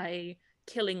by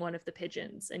killing one of the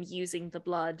pigeons and using the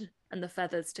blood and the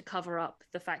feathers to cover up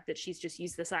the fact that she's just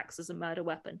used this axe as a murder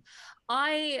weapon.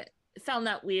 I found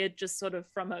that weird, just sort of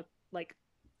from a like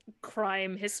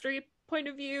crime history point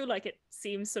of view. Like, it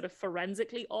seems sort of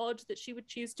forensically odd that she would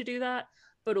choose to do that,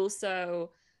 but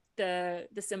also the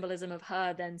symbolism of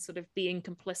her then sort of being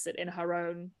complicit in her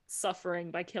own suffering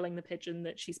by killing the pigeon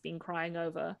that she's been crying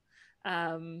over,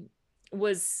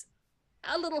 was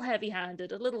a little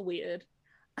heavy-handed, a little weird.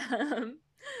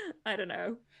 I don't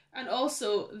know. And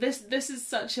also, this is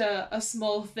such a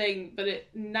small thing, but it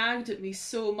nagged at me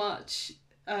so much.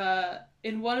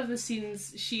 In one of the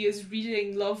scenes, she is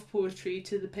reading love poetry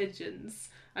to the pigeons,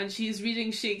 and she is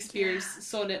reading Shakespeare's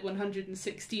Sonnet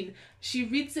 116. She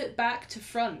reads it back to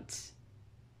front.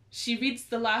 she reads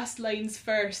the last lines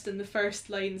first and the first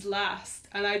lines last.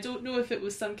 And I don't know if it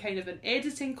was some kind of an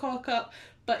editing cock up,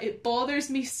 but it bothers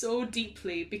me so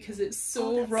deeply because it's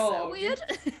so wrong. So weird.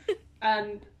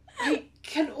 And I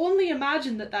can only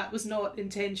imagine that that was not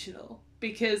intentional,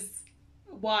 because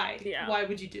why? Yeah. Why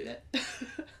would you do it?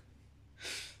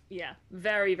 Yeah,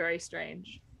 very, very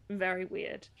strange. Very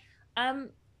weird.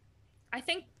 I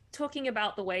think talking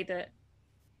about the way that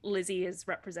Lizzie is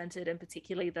represented, and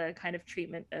particularly the kind of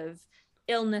treatment of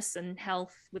illness and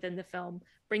health within the film,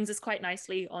 brings us quite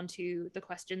nicely onto the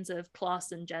questions of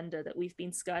class and gender that we've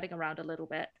been skirting around a little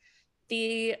bit.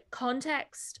 The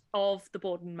context of the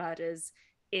Borden murders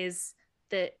is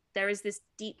that there is this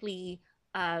deeply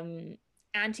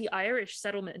anti-Irish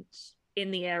settlement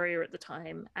in the area at the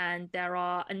time, and there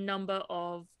are a number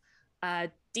of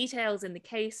details in the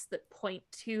case that point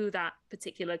to that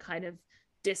particular kind of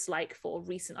dislike for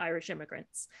recent Irish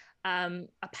immigrants.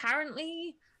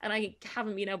 Apparently, and I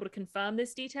haven't been able to confirm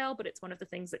this detail, but it's one of the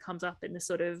things that comes up in the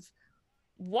sort of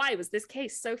why was this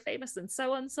case so famous and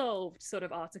so unsolved sort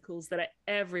of articles that are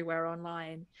everywhere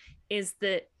online, is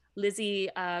that Lizzie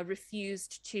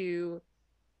refused to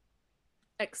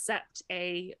accept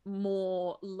a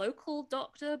more local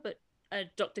doctor, but a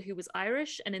doctor who was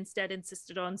Irish, and instead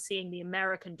insisted on seeing the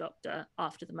American doctor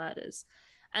after the murders.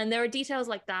 And there are details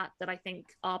like that that I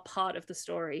think are part of the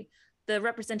story. The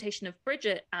representation of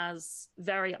Bridget as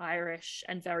very Irish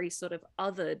and very sort of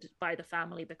othered by the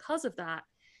family because of that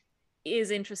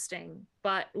is interesting,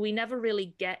 but we never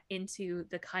really get into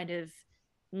the kind of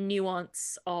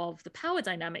nuance of the power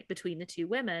dynamic between the two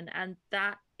women. And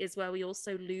that is where we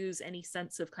also lose any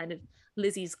sense of kind of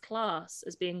Lizzie's class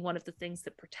as being one of the things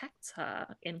that protects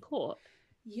her in court.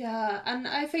 Yeah, and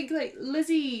I think like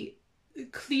Lizzie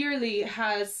clearly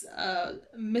has a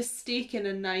mistaken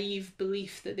and naive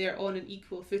belief that they're on an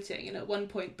equal footing. And at one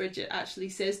point, Bridget actually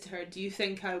says to her, "Do you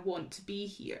think I want to be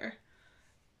here?"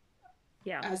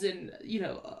 Yeah. As in, you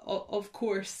know, of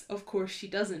course she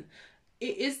doesn't.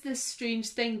 It is this strange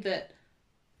thing that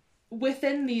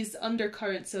within these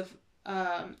undercurrents of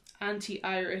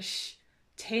anti-Irish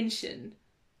tension,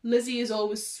 Lizzie is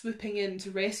always swooping in to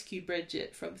rescue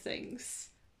Bridget from things.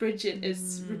 Bridget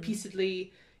is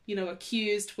repeatedly, you know,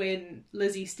 accused. When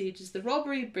Lizzie stages the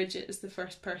robbery, Bridget is the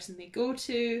first person they go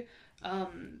to.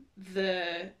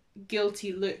 The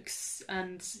guilty looks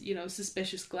and, you know,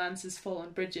 suspicious glances fall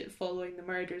on Bridget following the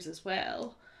murders as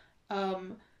well.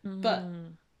 But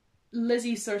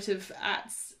Lizzie sort of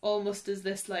acts almost as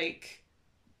this like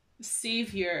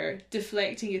savior,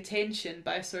 deflecting attention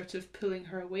by sort of pulling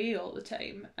her away all the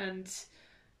time. And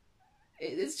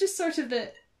it's just sort of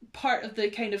the part of the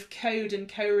kind of cowed and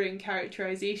cowering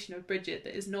characterization of Bridget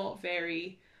that is not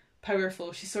very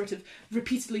powerful. She sort of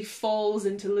repeatedly falls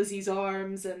into Lizzie's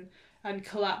arms and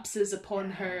collapses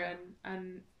upon her,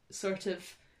 and sort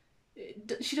of,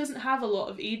 she doesn't have a lot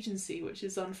of agency, which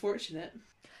is unfortunate.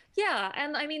 Yeah,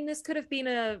 and I mean, this could have been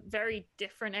a very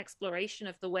different exploration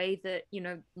of the way that, you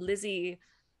know,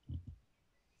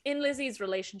 in Lizzie's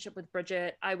relationship with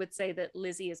Bridget, I would say that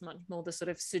Lizzie is much more the sort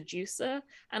of seducer.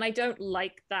 And I don't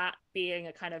like that being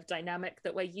a kind of dynamic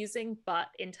that we're using, but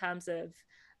in terms of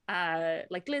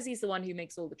like Lizzie's the one who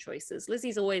makes all the choices.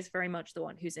 Lizzie's always very much the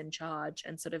one who's in charge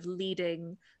and sort of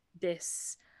leading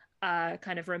this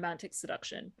kind of romantic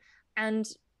seduction. And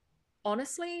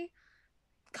honestly,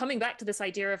 coming back to this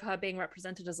idea of her being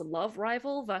represented as a love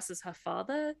rival versus her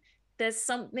father, there's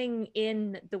something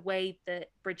in the way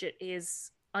that Bridget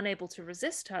is unable to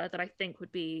resist her that I think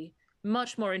would be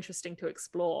much more interesting to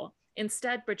explore.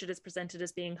 Instead, Bridget is presented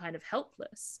as being kind of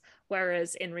helpless,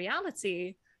 whereas in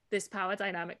reality, this power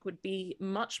dynamic would be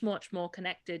much, much more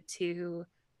connected to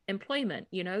employment.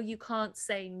 You know, you can't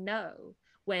say no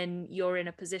when you're in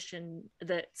a position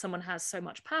that someone has so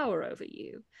much power over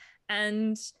you.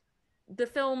 And the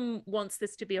film wants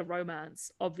this to be a romance,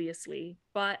 obviously,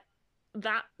 but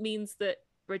that means that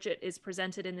Bridget is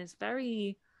presented in this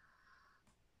very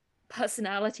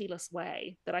personalityless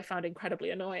way that I found incredibly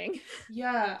annoying.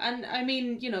 Yeah, and I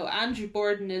mean, you know, Andrew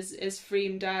Borden is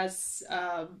framed as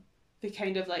the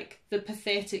kind of like the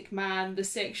pathetic man, the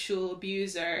sexual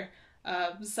abuser,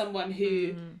 someone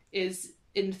who is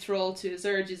in thrall to his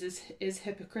urges, is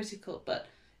hypocritical. But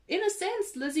in a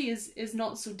sense, Lizzie is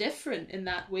not so different in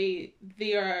that way.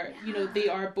 They are, you know, they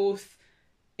are both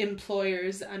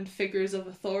employers and figures of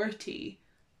authority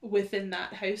within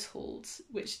that household,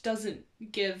 which doesn't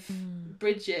give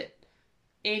Bridget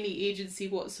any agency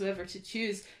whatsoever to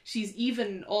choose. She's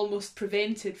even almost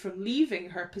prevented from leaving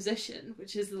her position,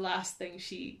 which is the last thing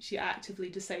she actively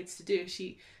decides to do.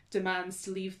 She demands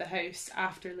to leave the house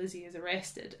after Lizzie is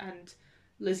arrested, and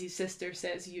Lizzie's sister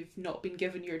says, "You've not been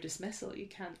given your dismissal, you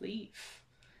can't leave."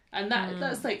 And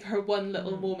that's like her one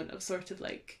little moment of sort of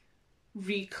like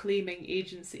reclaiming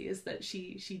agency, is that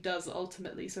she does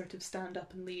ultimately sort of stand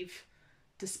up and leave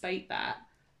despite that.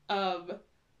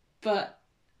 But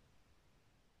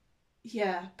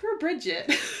yeah, poor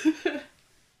Bridget.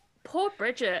 Poor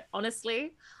Bridget,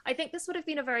 honestly. I think this would have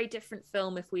been a very different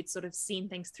film if we'd sort of seen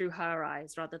things through her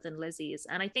eyes rather than Lizzie's.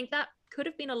 And I think that could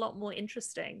have been a lot more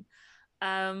interesting.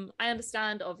 I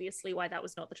understand, obviously, why that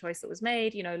was not the choice that was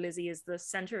made. You know, Lizzie is the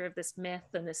center of this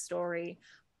myth and this story.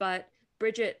 But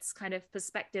Bridget's kind of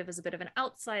perspective as a bit of an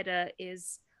outsider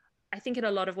is, I think, in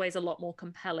a lot of ways, a lot more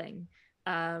compelling,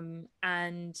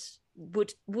 and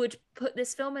would put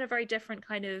this film in a very different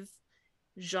kind of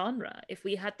genre if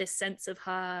we had this sense of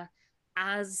her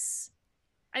as,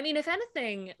 I mean, if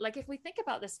anything, like if we think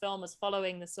about this film as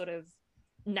following the sort of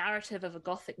narrative of a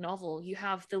gothic novel, you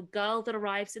have the girl that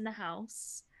arrives in the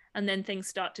house and then things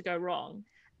start to go wrong.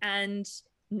 And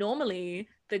normally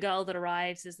the girl that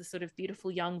arrives is the sort of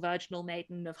beautiful young virginal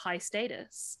maiden of high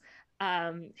status,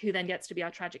 who then gets to be our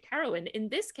tragic heroine. In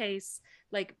this case,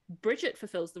 like Bridget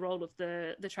fulfills the role of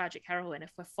the tragic heroine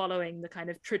if we're following the kind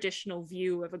of traditional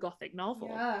view of a gothic novel.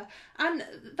 Yeah, and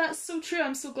that's so true.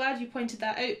 I'm so glad you pointed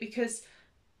that out, because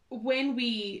when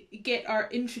we get our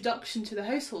introduction to the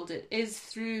household, it is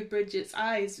through Bridget's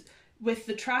eyes, with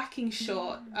the tracking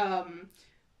shot.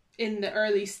 In the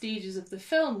early stages of the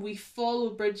film, we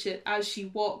follow Bridget as she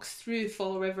walks through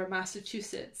Fall River,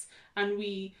 Massachusetts, and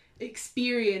we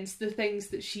experience the things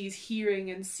that she's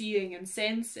hearing and seeing and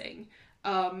sensing.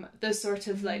 The sort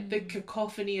of like the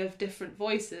cacophony of different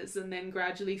voices, and then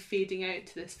gradually fading out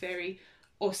to this very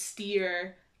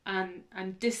austere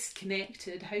and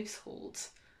disconnected household.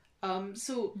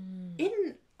 So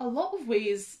in a lot of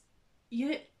ways,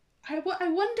 I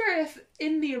wonder if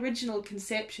in the original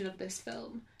conception of this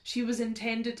film, she was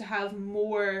intended to have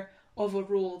more of a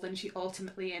role than she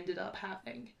ultimately ended up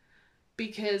having.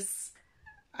 Because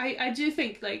I do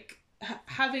think, like,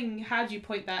 having had you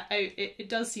point that out, it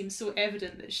does seem so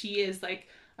evident that she is like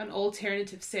an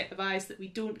alternative set of eyes that we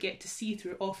don't get to see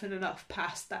through often enough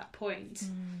past that point.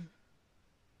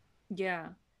 Yeah.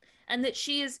 And that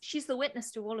she's the witness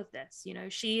to all of this. You know,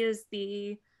 she is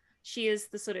the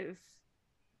sort of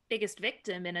biggest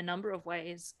victim in a number of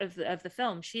ways of the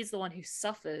film. She's the one who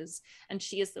suffers, and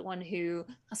she is the one who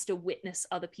has to witness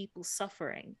other people's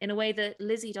suffering in a way that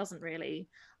Lizzie doesn't really.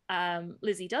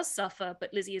 Lizzie does suffer,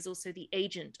 but Lizzie is also the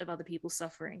agent of other people's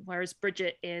suffering, whereas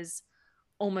Bridget is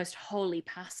almost wholly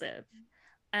passive.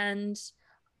 And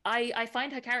I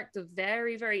find her character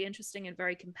very, very interesting and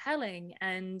very compelling.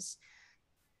 And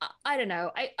I don't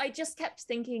know, I just kept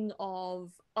thinking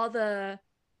of other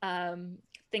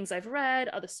things I've read,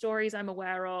 other stories I'm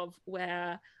aware of,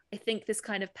 where I think this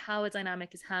kind of power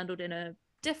dynamic is handled in a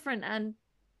different and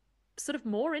sort of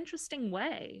more interesting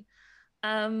way.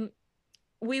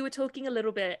 We were talking a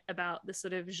little bit about the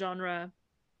sort of genre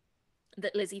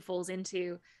that Lizzie falls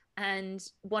into. And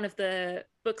one of the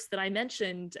books that I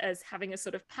mentioned as having a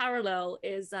sort of parallel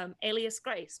is Alias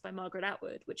Grace by Margaret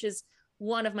Atwood, which is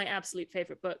one of my absolute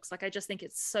favorite books. Like, I just think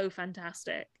it's so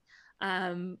fantastic.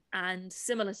 And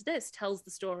similar to this, tells the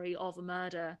story of a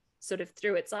murder sort of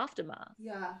through its aftermath.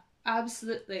 Yeah,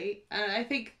 absolutely. And I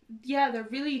think, yeah, they're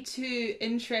really two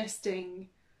interesting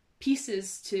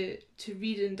pieces to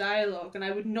read in dialogue, and I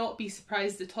would not be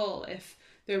surprised at all if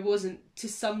there wasn't, to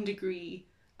some degree,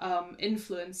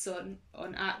 influence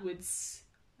on Atwood's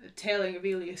telling of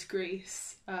Alias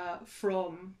Grace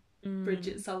from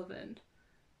Bridget Sullivan,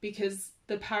 because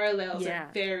the parallels are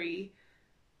very,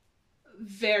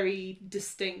 very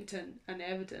distinct and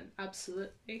evident.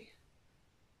 Absolutely.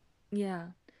 Yeah.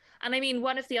 And I mean,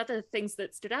 one of the other things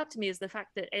that stood out to me is the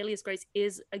fact that Alias Grace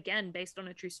is, again, based on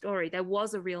a true story. There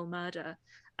was a real murder,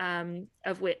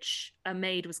 of which a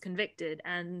maid was convicted,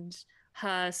 and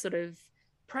her sort of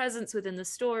presence within the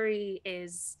story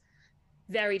is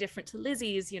very different to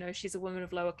Lizzie's. You know, she's a woman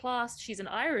of lower class. She's an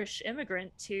Irish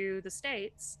immigrant to the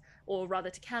States, or rather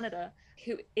to Canada,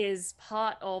 who is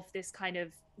part of this kind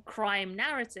of crime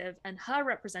narrative, and her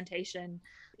representation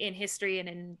in history and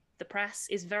in the press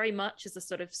is very much as a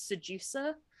sort of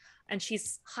seducer, and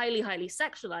she's highly, highly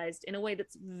sexualized in a way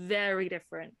that's very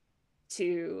different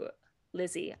to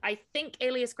Lizzie. I think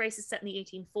Alias Grace is set in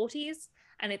the 1840s,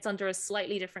 and it's under a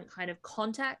slightly different kind of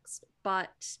context,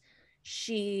 but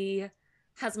she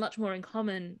has much more in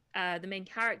common. The main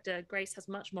character, Grace, has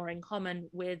much more in common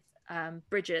with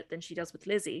Bridget than she does with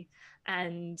Lizzie.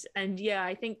 And yeah,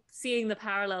 I think seeing the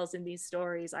parallels in these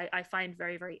stories, I find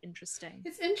very, very interesting.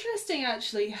 It's interesting,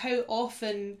 actually, how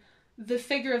often the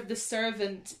figure of the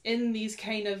servant in these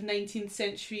kind of 19th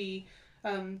century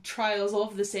trials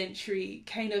of the century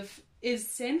kind of is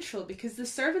central, because the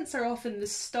servants are often the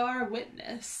star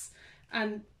witness,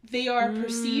 and they are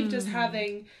perceived as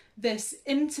having this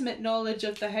intimate knowledge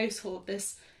of the household,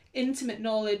 this intimate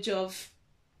knowledge of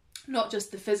not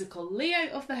just the physical layout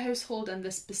of the household and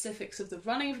the specifics of the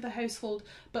running of the household,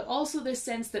 but also this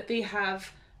sense that they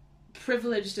have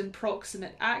privileged and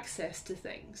proximate access to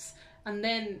things. And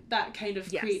then that kind of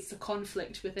creates a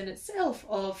conflict within itself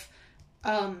of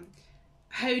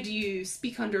how do you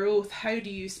speak under oath, how do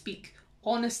you speak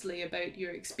honestly about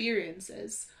your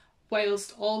experiences,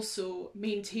 whilst also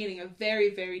maintaining a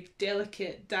very, very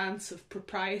delicate dance of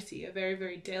propriety, a very,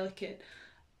 very delicate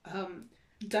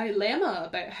dilemma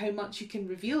about how much you can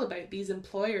reveal about these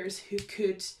employers who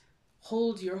could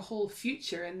hold your whole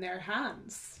future in their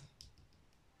hands.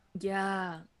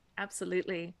 Yeah,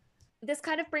 absolutely. This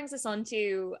kind of brings us on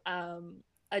to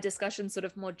a discussion sort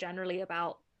of more generally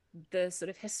about the sort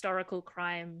of historical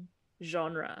crime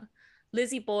genre.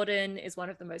 Lizzie Borden is one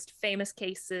of the most famous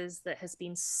cases that has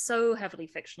been so heavily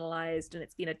fictionalized, and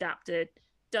it's been adapted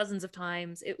dozens of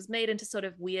times. It was made into sort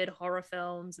of weird horror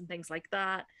films and things like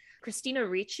that. Christina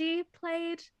Ricci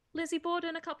played Lizzie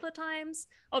Borden a couple of times,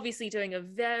 obviously doing a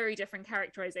very different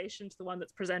characterization to the one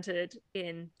that's presented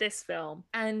in this film.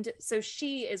 And so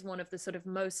she is one of the sort of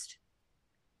most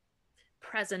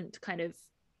present kind of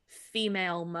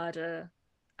female murder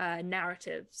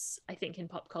narratives, I think, in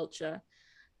pop culture.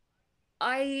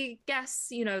 I guess,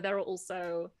 you know, there are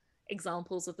also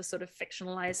examples of the sort of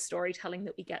fictionalized storytelling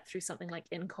that we get through something like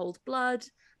In Cold Blood.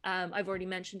 I've already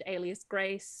mentioned Alias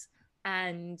Grace,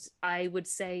 and I would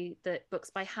say that books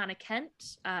by Hannah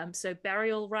Kent, so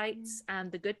Burial Rites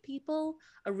and The Good People,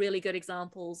 are really good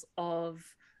examples of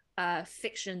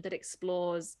fiction that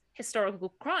explores historical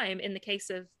crime. In the case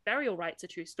of Burial Rites, a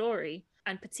true story,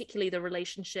 and particularly the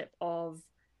relationship of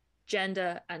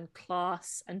gender and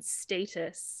class and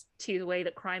status to the way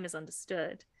that crime is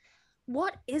understood.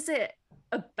 What is it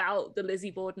about the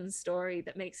Lizzie Borden story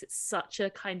that makes it such a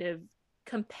kind of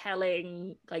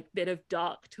compelling like bit of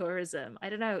dark tourism? I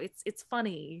don't know, it's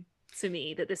funny to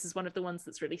me that this is one of the ones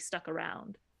that's really stuck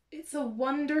around. It's a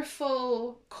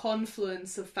wonderful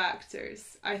confluence of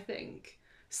factors, I think.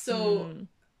 So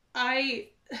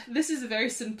this is a very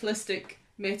simplistic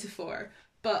metaphor,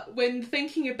 but when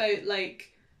thinking about like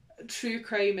true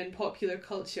crime in popular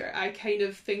culture, I kind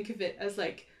of think of it as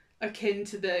like akin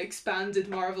to the expanded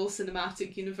Marvel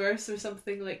Cinematic Universe or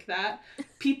something like that.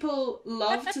 People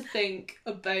love to think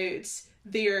about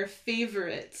their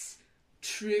favourite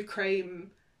true crime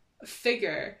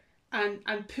figure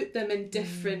and put them in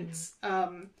different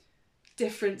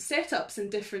different setups and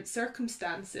different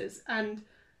circumstances. And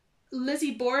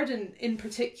Lizzie Borden in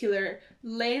particular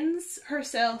lends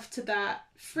herself to that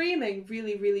framing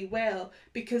really, really well,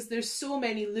 because there's so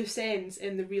many loose ends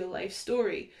in the real life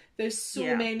story. There's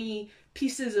so many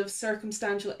pieces of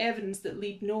circumstantial evidence that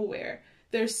lead nowhere.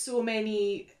 There's so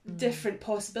many different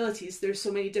possibilities. There's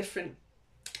so many different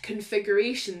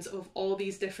configurations of all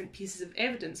these different pieces of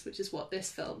evidence, which is what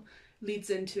this film leads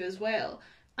into as well.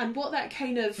 And what that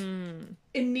kind of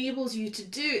enables you to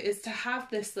do is to have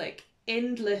this like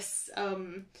endless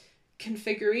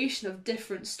configuration of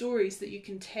different stories that you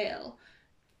can tell.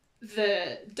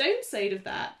 The downside of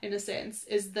that, in a sense,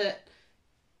 is that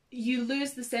you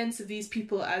lose the sense of these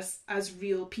people as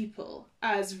real people,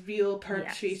 as real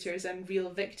perpetrators and real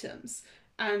victims.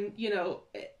 And, you know,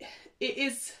 it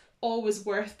is always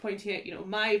worth pointing out, you know,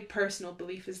 my personal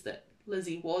belief is that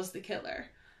Lizzie was the killer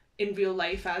in real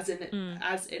life, as in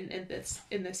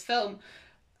this film.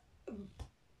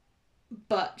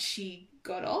 But she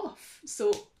got off.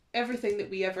 So everything that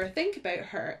we ever think about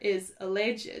her is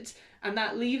alleged, and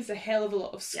that leaves a hell of a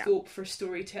lot of scope for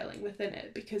storytelling within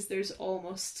it, because there's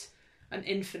almost an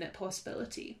infinite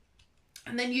possibility.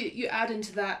 And then you add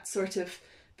into that sort of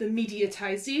the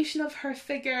mediatization of her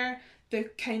figure, the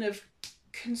kind of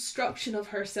construction of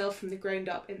herself from the ground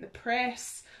up in the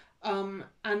press,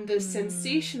 and the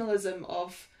sensationalism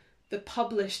of the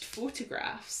published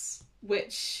photographs,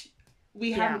 which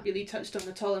we haven't really touched on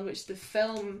at all, in which the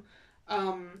film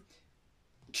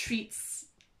treats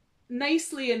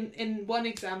nicely. In one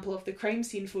example of the crime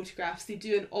scene photographs, they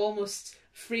do an almost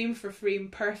frame for frame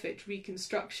perfect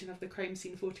reconstruction of the crime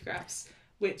scene photographs,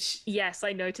 which... Yes,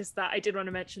 I noticed that. I did want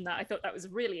to mention that. I thought that was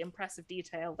really impressive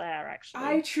detail there, actually.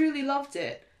 I truly loved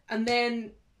it. And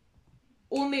then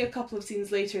only a couple of scenes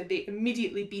later, they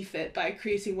immediately beef it by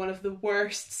creating one of the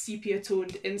worst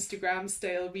sepia-toned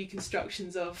Instagram-style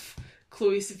reconstructions of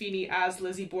Chloe Sevigny as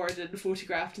Lizzie Borden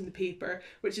photographed in the paper,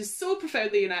 which is so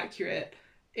profoundly inaccurate.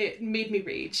 it made me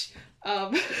rage.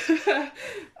 Um,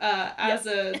 as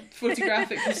a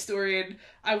photographic historian,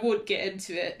 I won't get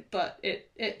into it, but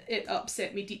it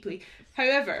upset me deeply.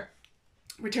 However,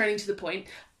 returning to the point,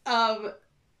 um,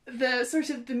 the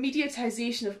sort of the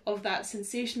mediatization of that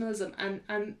sensationalism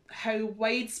and how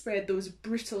widespread those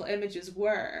brutal images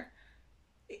were,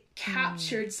 it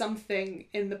captured something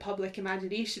in the public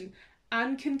imagination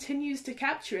and continues to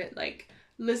capture it. Like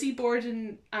Lizzie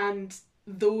Borden and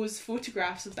those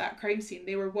photographs of that crime scene,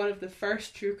 they were one of the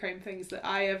first true crime things that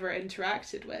I ever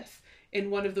interacted with in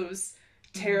one of those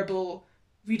terrible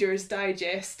Reader's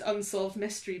Digest unsolved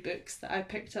mystery books that I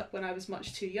picked up when I was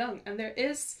much too young. And there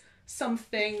is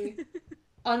something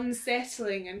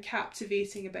unsettling and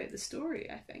captivating about the story,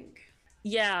 I think.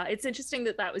 Yeah, it's interesting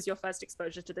that that was your first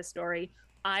exposure to this story.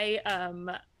 I,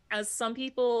 as some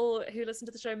people who listen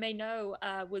to the show may know,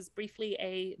 was briefly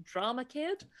a drama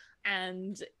kid.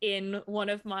 And in one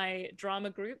of my drama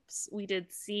groups, we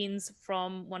did scenes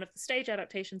from one of the stage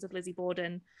adaptations of Lizzie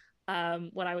Borden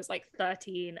when I was like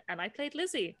 13, and I played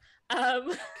Lizzie.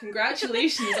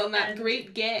 Congratulations on that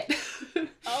great get.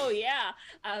 Oh, yeah.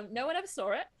 No one ever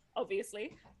saw it,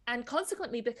 obviously. And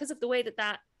consequently, because of the way that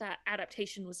that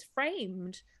adaptation was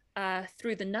framed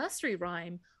through the nursery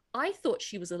rhyme, I thought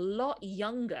she was a lot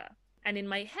younger. And in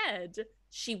my head,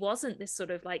 she wasn't this sort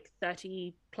of like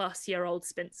 30-plus-year-old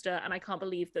spinster. And I can't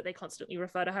believe that they constantly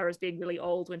refer to her as being really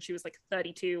old when she was like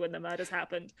 32 when the murders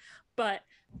happened. But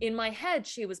in my head,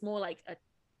 she was more like a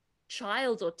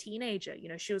child or teenager. You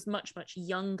know, she was much, much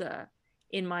younger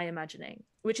in my imagining,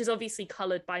 which is obviously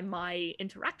colored by my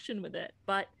interaction with it.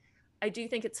 But I do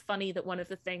think it's funny that one of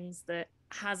the things that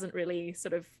hasn't really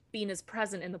sort of been as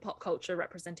present in the pop culture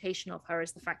representation of her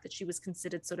is the fact that she was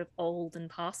considered sort of old and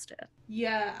past it.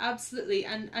 Yeah, absolutely.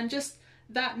 And just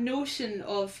that notion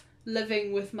of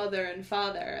living with mother and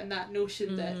father, and that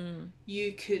notion that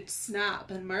you could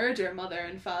snap and murder mother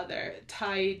and father,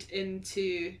 tied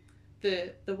into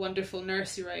the wonderful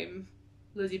nursery rhyme,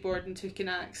 Lizzie Borden took an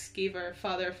axe, gave her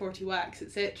father 40 whacks,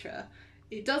 etc.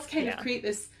 It does kind of create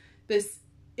this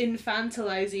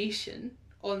infantilization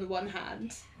on the one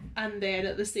hand, and then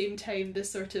at the same time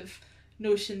this sort of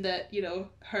notion that, you know,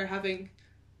 her having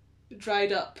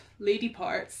dried up lady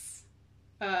parts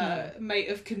might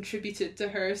have contributed to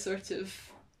her sort of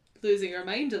losing her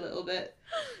mind a little bit.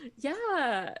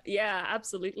 Yeah,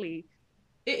 absolutely.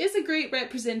 It is a great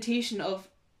representation of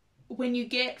when you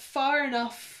get far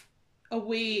enough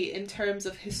away in terms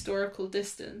of historical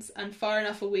distance and far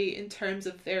enough away in terms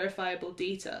of verifiable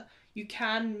data, you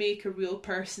can make a real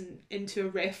person into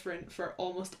a referent for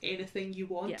almost anything you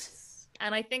want. Yes.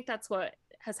 And I think that's what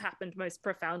has happened most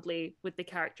profoundly with the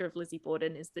character of Lizzie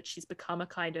Borden, is that she's become a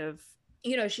kind of,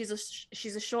 you know, she's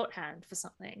a shorthand for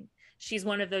something. She's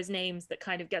one of those names that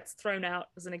kind of gets thrown out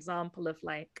as an example of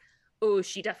like, oh,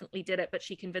 she definitely did it, but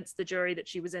she convinced the jury that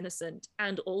she was innocent.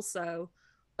 And also,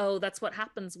 oh, that's what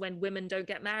happens when women don't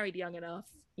get married young enough.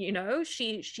 You know,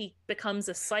 she becomes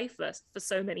a cipher for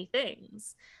so many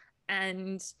things.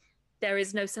 And there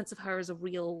is no sense of her as a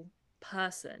real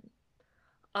person.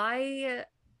 I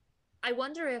I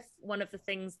wonder if one of the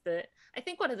things that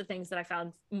I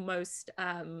found most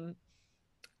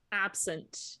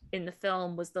absent in the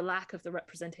film was the lack of the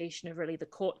representation of really the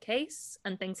court case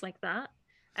and things like that.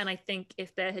 And I think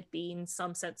if there had been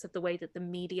some sense of the way that the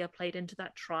media played into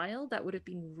that trial, that would have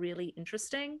been really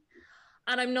interesting.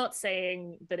 And I'm not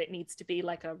saying that it needs to be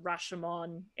like a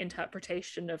Rashomon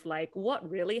interpretation of like what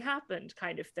really happened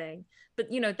kind of thing.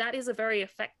 But, you know, that is a very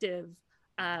effective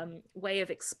way of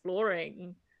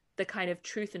exploring the kind of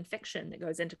truth and fiction that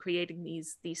goes into creating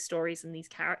these stories and these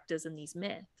characters and these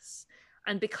myths.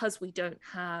 And because we don't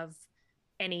have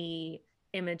any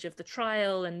image of the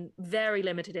trial and very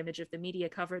limited image of the media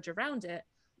coverage around it,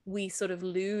 we sort of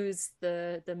lose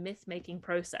the myth making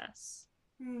process.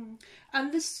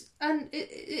 And it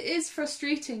is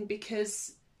frustrating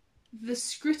because the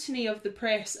scrutiny of the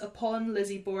press upon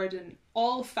Lizzie Borden,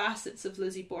 all facets of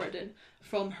Lizzie Borden,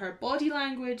 from her body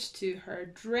language to her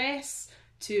dress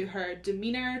to her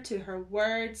demeanour to her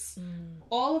words,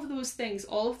 all of those things,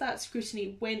 all of that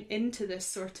scrutiny went into this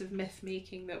sort of myth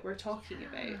making that we're talking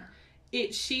about.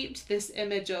 It shaped this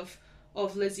image of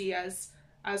Lizzie as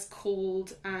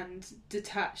cold and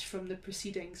detached from the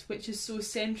proceedings, which is so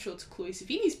central to Chloe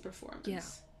Sevigny's performance. Yeah.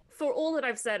 For all that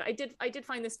I've said, I did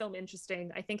find this film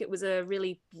interesting. I think it was a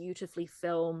really beautifully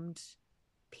filmed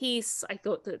piece. I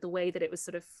thought that the way that it was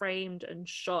sort of framed and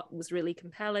shot was really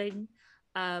compelling.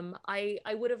 I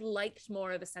would have liked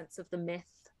more of a sense of the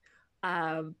myth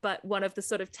But one of the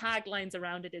sort of taglines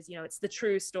around it is, it's the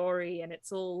true story, and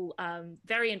it's all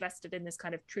very invested in this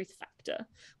kind of truth factor,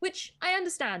 which I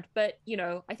understand. But,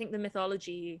 I think the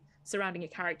mythology surrounding a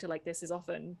character like this is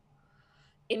often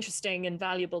interesting and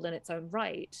valuable in its own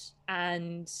right.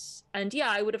 And yeah,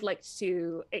 I would have liked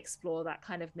to explore that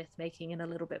kind of myth making in a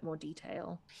little bit more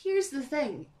detail. Here's the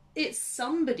thing. It's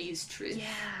somebody's truth.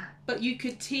 Yeah. But you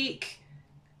could take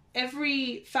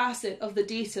every facet of the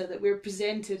data that we're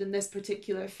presented in this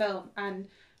particular film and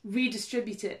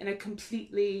redistribute it in a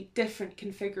completely different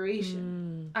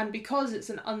configuration. And because it's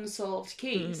an unsolved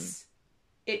case,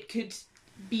 it could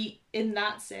be, in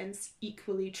that sense,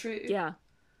 equally true. Yeah.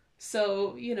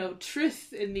 So,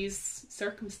 truth in these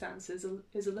circumstances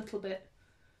is a little bit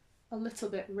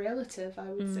relative, I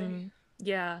would say.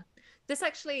 Yeah. This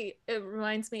actually, it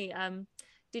reminds me,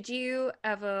 did you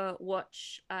ever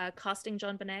watch Casting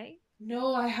JonBenet?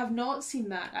 No, I have not seen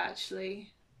that,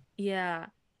 actually. Yeah.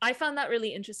 I found that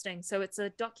really interesting. So it's a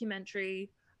documentary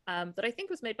that I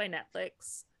think was made by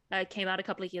Netflix, came out a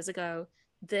couple of years ago,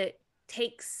 that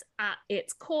takes at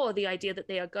its core the idea that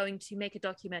they are going to make a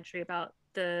documentary about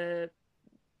the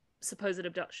supposed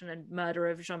abduction and murder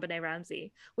of JonBenet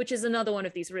Ramsey, which is another one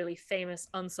of these really famous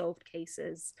unsolved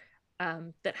cases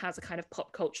that has a kind of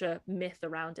pop culture myth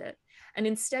around it. And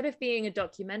instead of being a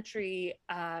documentary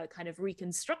kind of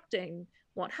reconstructing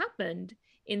what happened,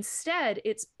 instead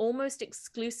it's almost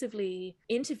exclusively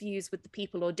interviews with the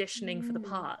people auditioning for the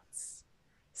parts.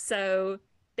 So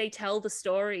they tell the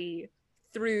story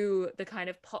through the kind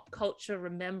of pop culture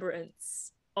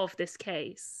remembrance of this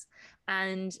case.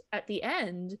 And at the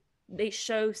end, they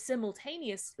show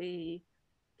simultaneously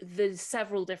the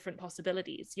several different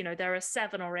possibilities. There are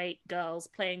 7 or 8 girls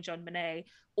playing JonBenet.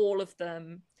 All of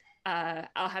them are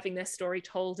having their story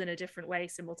told in a different way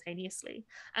simultaneously.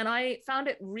 And I found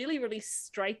it really, really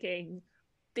striking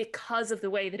because of the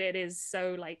way that it is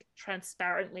so like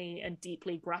transparently and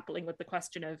deeply grappling with the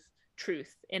question of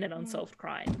truth in an unsolved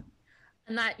crime.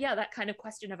 And that kind of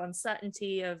question of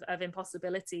uncertainty, of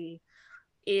impossibility,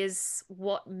 is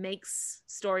what makes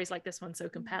stories like this one so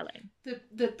compelling.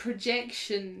 The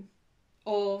projection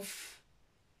of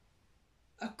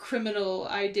a criminal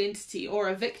identity, or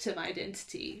a victim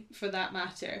identity for that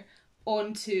matter,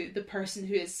 onto the person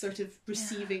who is sort of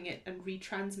receiving it and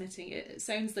retransmitting it. It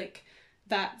sounds like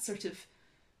that sort of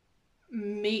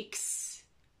makes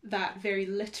that very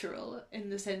literal, in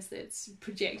the sense that it's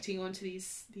projecting onto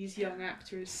these young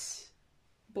actors'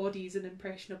 bodies and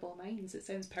impressionable minds. It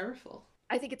sounds powerful.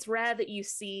 I think it's rare that you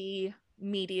see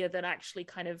media that actually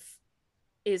kind of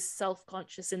is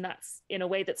self-conscious in a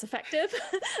way that's effective,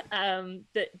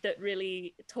 that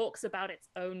really talks about its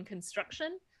own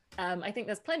construction. I think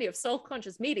there's plenty of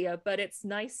self-conscious media, but it's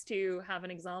nice to have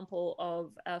an example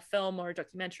of a film or a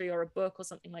documentary or a book or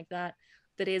something like that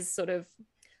that is sort of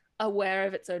aware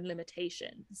of its own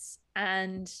limitations.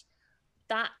 And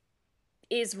that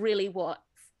is really what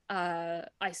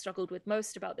I struggled with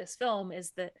most about this film,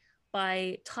 is that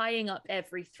by tying up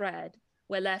every thread,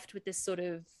 we're left with this sort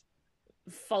of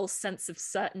false sense of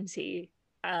certainty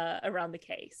around the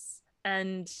case.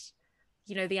 And,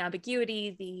 the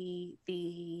ambiguity,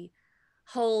 the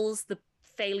holes, the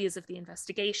failures of the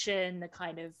investigation, the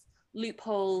kind of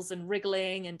loopholes and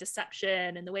wriggling and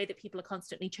deception, and the way that people are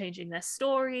constantly changing their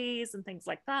stories and things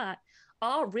like that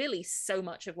are really so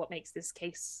much of what makes this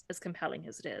case as compelling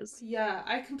as it is. Yeah,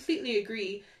 I completely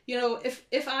agree.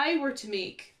 If I were to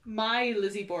make my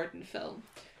Lizzie Borden film,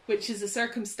 which is a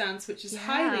circumstance which is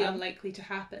highly unlikely to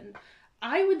happen,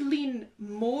 I would lean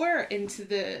more into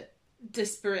the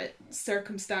disparate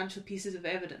circumstantial pieces of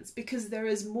evidence, because there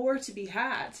is more to be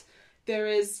had. There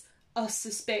is a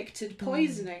suspected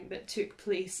poisoning that took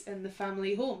place in the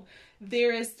family home.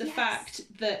 There is the fact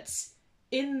that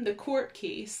in the court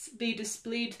case, they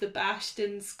displayed the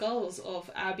bashed-in skulls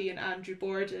of Abby and Andrew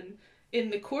Borden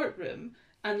in the courtroom,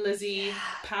 and Lizzie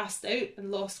passed out and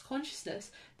lost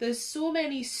consciousness. There's so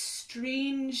many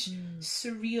strange,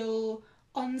 surreal,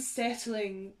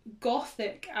 unsettling,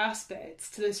 gothic aspects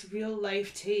to this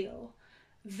real-life tale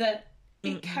that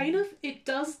it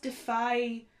does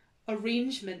defy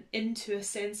arrangement into a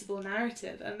sensible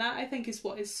narrative. And that, I think, is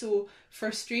what is so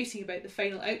frustrating about the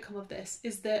final outcome of this,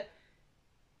 is that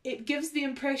it gives the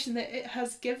impression that it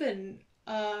has given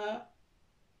a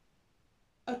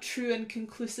true and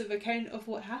conclusive account of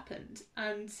what happened.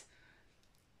 And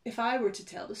if I were to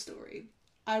tell the story,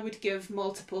 I would give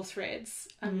multiple threads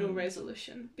and no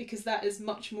resolution, because that is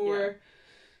much more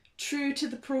true to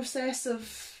the process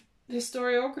of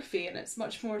historiography, and it's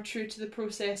much more true to the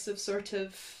process of sort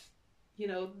of,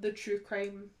 the true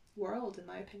crime world, in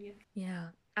my opinion. Yeah.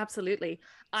 Absolutely.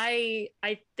 I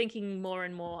thinking more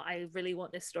and more, I really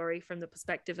want this story from the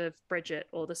perspective of Bridget,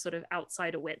 or the sort of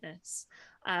outsider witness.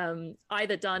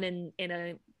 Either done in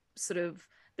a sort of,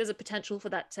 there's a potential for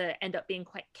that to end up being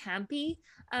quite campy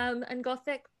and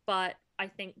gothic, but I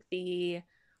think the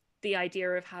idea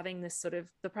of having this sort of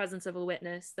the presence of a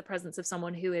witness, the presence of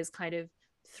someone who is kind of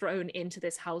thrown into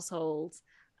this household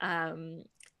um,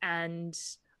 and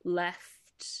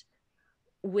left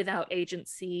without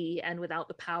agency and without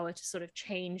the power to sort of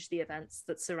change the events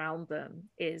that surround them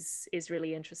is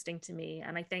really interesting to me.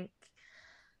 And I think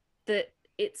that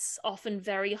it's often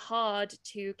very hard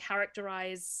to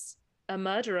characterize a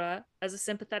murderer as a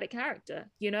sympathetic character,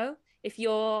 you know? If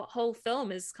your whole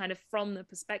film is kind of from the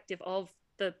perspective of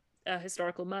the a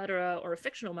historical murderer or a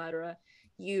fictional murderer,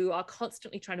 you are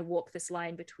constantly trying to walk this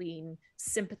line between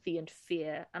sympathy and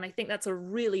fear. And I think that's a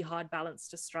really hard balance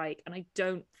to strike. And I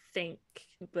don't think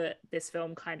that this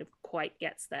film kind of quite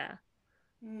gets there.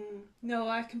 No,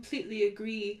 I completely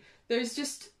agree. There's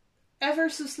just ever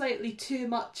so slightly too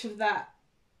much of that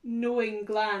knowing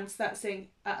glance, that saying,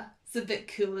 ah, it's a bit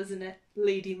cool, isn't it?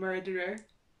 Lady murderer.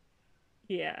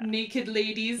 Yeah. Naked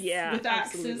ladies Yeah, with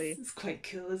axes. absolutely. It's quite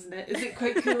cool, isn't it? Is it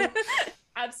quite cool?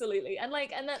 Absolutely. And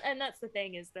that's the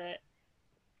thing, is that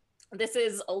this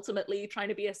is ultimately trying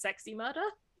to be a sexy murder.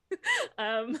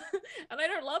 um and I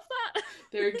don't love that.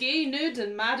 They're gay, nude,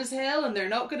 and mad as hell, and they're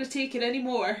not going to take it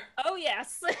anymore. Oh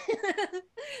yes.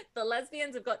 The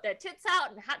lesbians have got their tits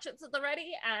out and hatchets at the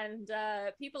ready, and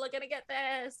people are going to get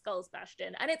their skulls bashed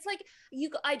in. And it's like,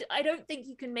 I don't think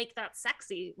you can make that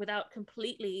sexy without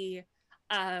completely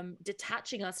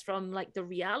detaching us from like the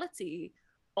reality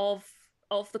of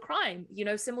the crime. You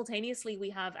know, simultaneously we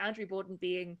have Andrew Borden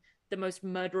being the most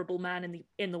murderable man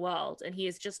in the world, and he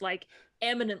is just like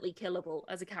eminently killable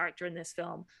as a character in this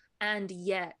film. And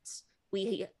yet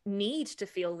we need to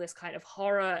feel this kind of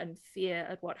horror and fear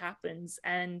at what happens.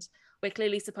 And we're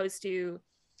clearly supposed to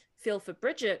feel for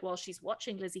Bridget while she's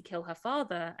watching Lizzie kill her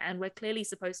father. And we're clearly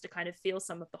supposed to kind of feel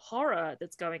some of the horror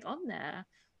that's going on there.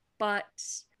 But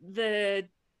the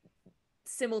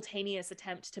simultaneous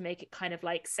attempt to make it kind of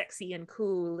like sexy and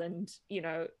cool, and, you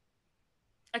know,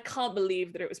 I can't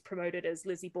believe that it was promoted as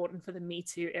Lizzie Borden for the Me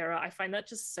Too era. I find that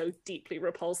just so deeply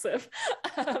repulsive.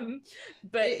 um,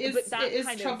 but that it is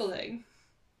kind troubling.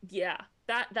 of, yeah,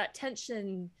 that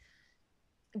tension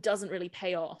doesn't really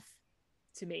pay off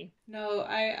to me. No,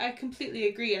 I completely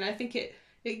agree, and I think it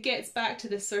gets back to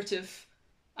this sort of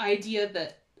idea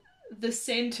that the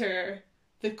center,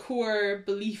 the core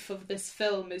belief of this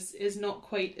film is not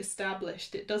quite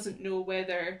established. It doesn't know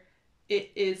whether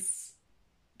it is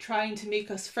trying to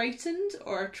make us frightened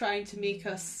or trying to make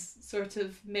us sort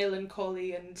of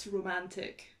melancholy and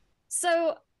romantic.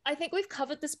 So I think we've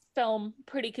covered this film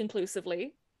pretty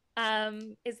conclusively.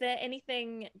 Is there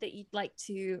anything that you'd like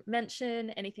to mention?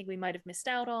 Anything we might have missed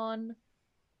out on?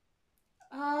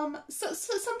 So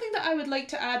something that I would like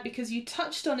to add, because you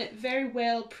touched on it very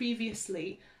well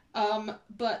previously,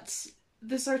 but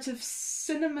the sort of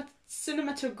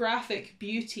cinematographic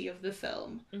beauty of the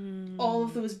film, all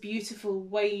of those beautiful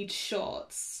wide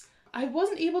shots. I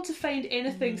wasn't able to find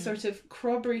anything sort of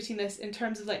corroborating this in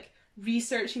terms of like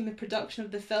researching the production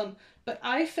of the film, but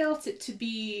I felt it to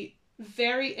be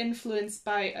very influenced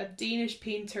by a Danish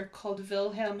painter called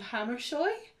Wilhelm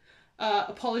Hammershøi.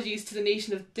 Apologies to the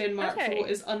nation of Denmark for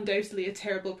what is undoubtedly a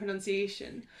terrible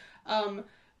pronunciation.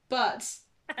 But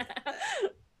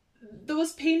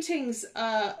those paintings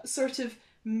sort of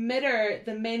mirror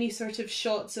the many sort of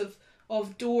shots of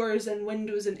doors and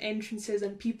windows and entrances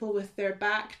and people with their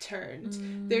back turned.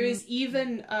 There is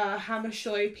even a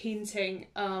Hammershøi painting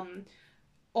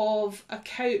of a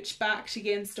couch backed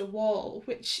against a wall,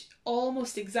 which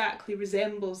almost exactly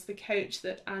resembles the couch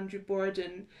that Andrew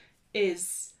Borden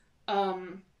is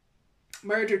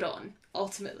murdered on,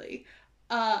 ultimately.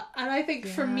 And I think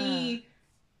for me,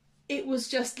 it was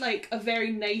just like a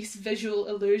very nice visual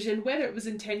illusion. Whether it was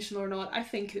intentional or not, I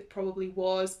think it probably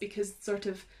was, because sort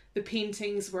of the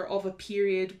paintings were of a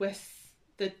period with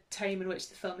the time in which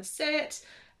the film is set,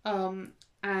 and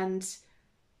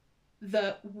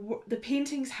the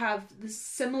paintings have the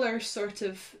similar sort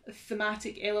of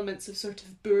thematic elements of sort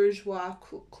of bourgeois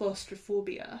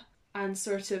claustrophobia, and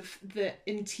sort of the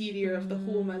interior of the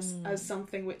home as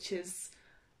something which is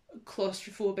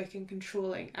claustrophobic and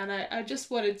controlling. And I just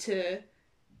wanted to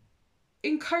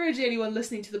encourage anyone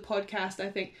listening to the podcast, I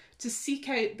think, to seek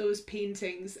out those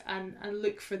paintings and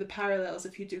look for the parallels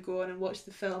if you do go on and watch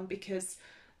the film, because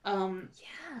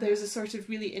there's a sort of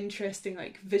really interesting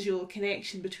like visual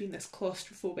connection between this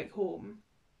claustrophobic home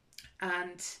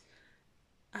and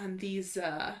these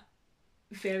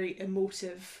very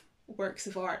emotive works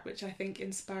of art, which I think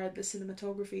inspired the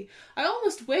cinematography. I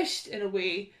almost wished, in a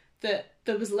way, that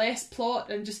there was less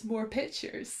plot and just more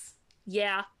pictures.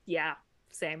 Yeah, yeah,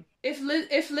 same. If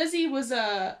Lizzie was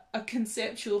a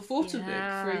conceptual photo book, for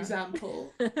Yeah.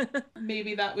 example,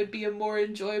 maybe that would be a more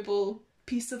enjoyable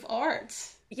piece of art.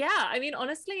 Yeah, I mean,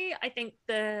 honestly, I think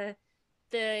the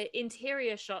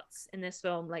interior shots in this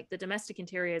film, like the domestic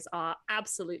interiors, are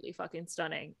absolutely fucking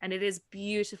stunning. And it is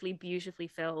beautifully, beautifully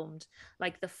filmed.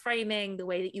 Like the framing, the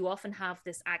way that you often have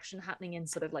this action happening in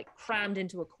sort of like crammed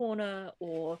into a corner,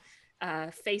 or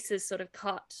faces sort of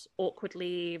cut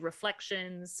awkwardly,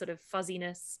 reflections, sort of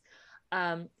fuzziness.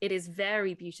 It is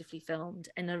very beautifully filmed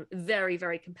in a very,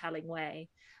 very compelling way.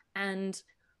 And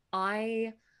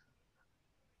I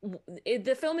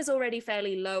the film is already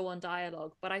fairly low on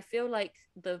dialogue, but I feel like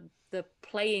the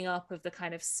playing up of the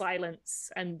kind of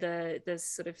silence and the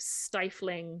sort of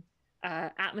stifling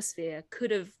atmosphere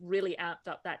could have really amped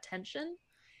up that tension.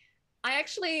 I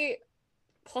actually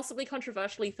possibly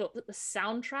controversially thought that the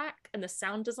soundtrack and the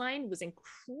sound design was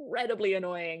incredibly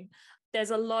annoying.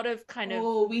 There's a lot of kind of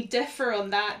Oh, we differ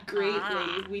on that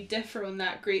greatly. We differ on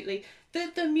that greatly.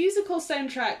 The musical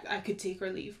soundtrack I could take or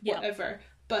leave, yeah. whatever.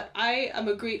 But I am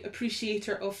a great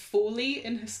appreciator of Foley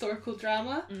in historical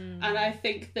drama, and I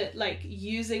think that like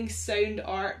using sound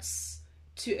arts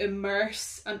to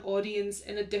immerse an audience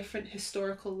in a different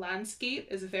historical landscape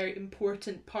is a very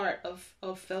important part of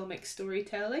filmic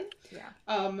storytelling. Yeah.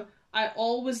 I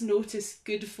always notice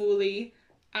good Foley,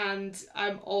 and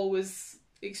I'm always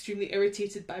extremely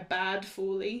irritated by bad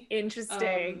Foley.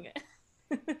 Interesting.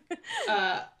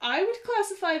 I would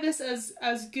classify this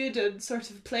as good and sort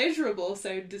of pleasurable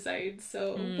sound design.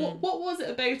 So what was it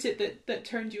about it that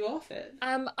turned you off it?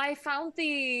 I found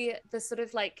the sort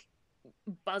of like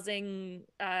buzzing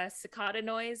cicada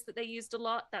noise that they used a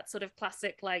lot, that sort of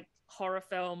classic like horror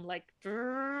film like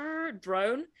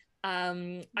drone.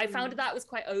 I found that was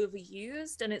quite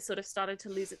overused, and it sort of started to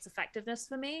lose its effectiveness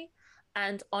for me.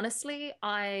 And honestly,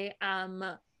 I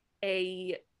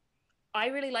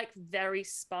really like very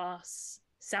sparse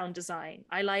sound design.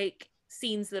 I like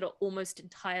scenes that are almost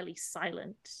entirely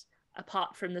silent,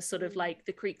 apart from the sort of like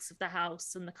the creaks of the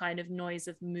house and the kind of noise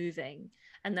of moving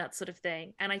and that sort of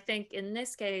thing. And I think in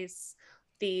this case,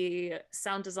 the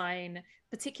sound design,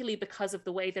 particularly because of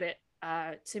the way that it,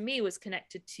 to me, was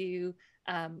connected to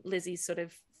Lizzie's sort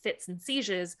of fits and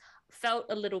seizures, felt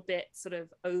a little bit sort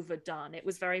of overdone. It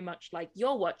was very much like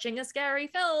you're watching a scary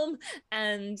film.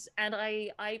 And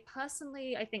I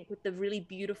personally, I think with the really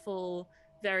beautiful,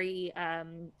 very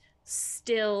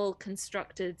still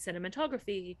constructed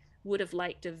cinematography, would have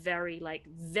liked a very like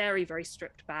very, very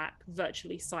stripped back,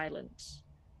 virtually silent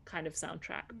kind of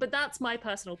soundtrack. But that's my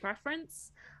personal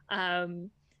preference. And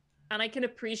I can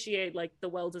appreciate like the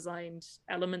well-designed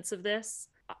elements of this.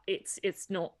 It's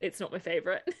not my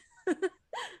favorite.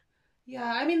 Yeah,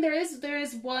 I mean there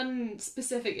is one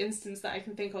specific instance that I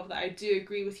can think of that I do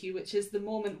agree with you, which is the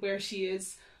moment where she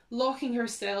is locking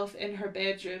herself in her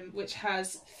bedroom, which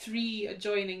has 3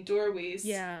 adjoining doorways.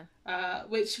 Yeah.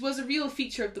 Which was a real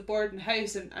feature of the Borden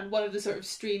house, and one of the sort of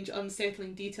strange,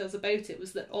 unsettling details about it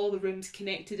was that all the rooms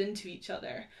connected into each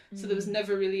other. So there was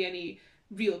never really any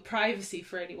real privacy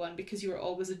for anyone because you were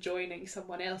always adjoining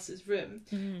someone else's room.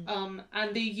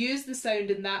 And they use the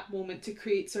sound in that moment to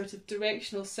create sort of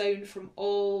directional sound from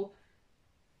all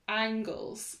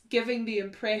angles, giving the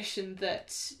impression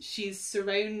that she's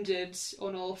surrounded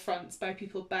on all fronts by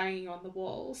people banging on the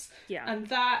walls. Yeah. And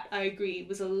that, I agree,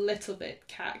 was a little bit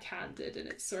cack-handed in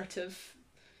its sort of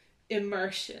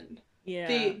immersion. Yeah.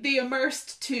 They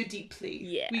immersed too deeply.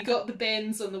 Yeah. We got the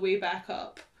bends on the way back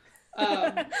up.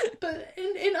 But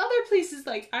in other places,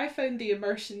 like, I found the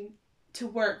immersion to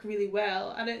work really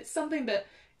well, and it's something that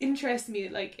interests me,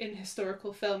 like in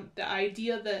historical film, the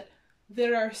idea that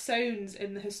there are sounds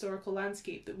in the historical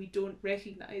landscape that we don't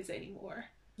recognise anymore.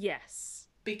 Yes.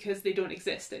 Because they don't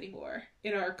exist anymore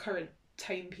in our current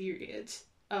time period.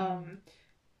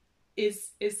 Is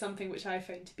something which I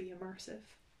find to be immersive.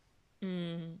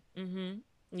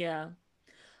 Yeah.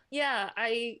 Yeah,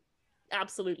 I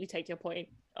absolutely take your point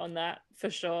on that for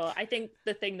sure. I think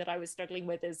the thing that I was struggling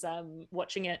with is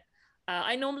watching it.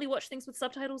 I normally watch things with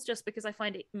subtitles just because I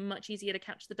find it much easier to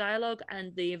catch the dialogue,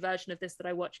 and the version of this that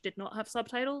I watched did not have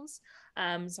subtitles.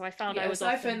 So I found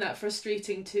I found that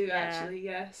frustrating too, actually,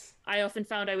 yes. I often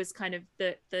found I was kind of,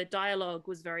 the dialogue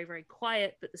was very, very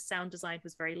quiet, but the sound design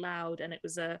was very loud, and it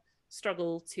was a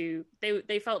struggle to,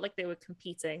 they felt like they were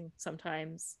competing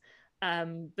sometimes.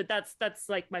 But that's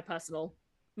like my personal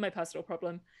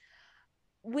problem.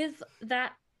 With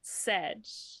that said,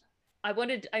 I've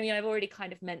already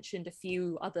kind of mentioned a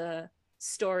few other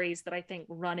stories that I think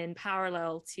run in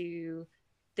parallel to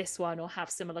this one or have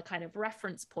similar kind of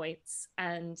reference points.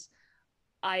 And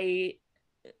I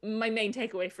my main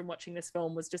takeaway from watching this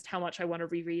film was just how much I want to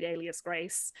reread Alias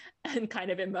Grace and kind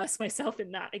of immerse myself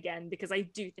in that again, because I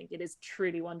do think it is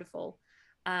truly wonderful.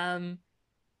 And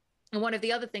one of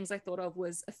the other things I thought of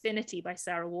was Affinity by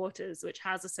Sarah Waters, which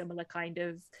has a similar kind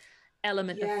of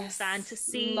element of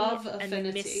fantasy love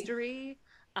and mystery.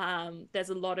 There's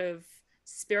a lot of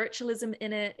spiritualism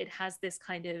in it. It has this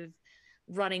kind of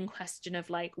running question of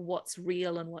like what's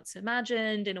real and what's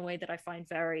imagined in a way that I find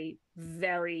very,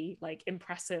 very like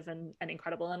impressive and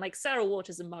incredible. And like Sarah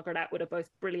Waters and Margaret Atwood are both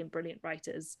brilliant, brilliant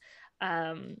writers.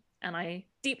 And I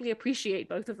deeply appreciate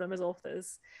both of them as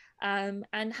authors. And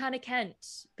Hannah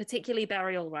Kent, particularly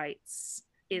Burial Rites,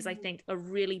 is, I think, a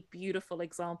really beautiful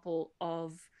example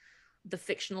of the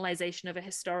fictionalization of a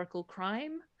historical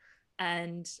crime,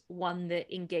 and one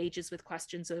that engages with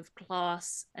questions of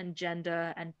class and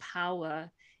gender and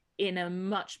power in a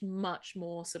much, much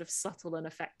more sort of subtle and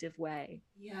effective way.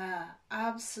 Yeah,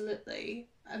 absolutely.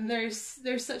 And there's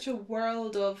such a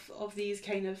world of these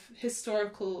kind of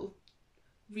historical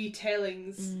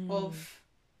retellings of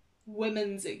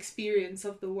women's experience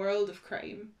of the world of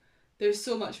crime. There's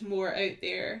so much more out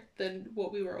there than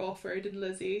what we were offered in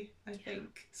Lizzie, I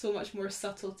think. So much more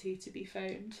subtlety to be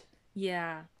found.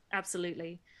 Yeah,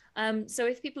 absolutely. So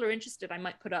if people are interested, I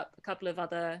might put up a couple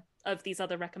of these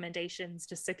other recommendations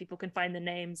just so people can find the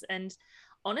names. And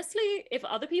honestly, if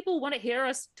other people want to hear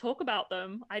us talk about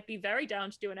them, I'd be very down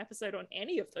to do an episode on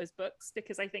any of those books,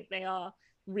 because I think they are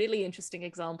really interesting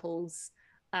examples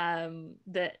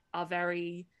that are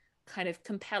very kind of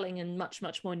compelling and much,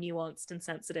 much more nuanced and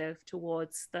sensitive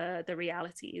towards the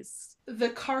realities.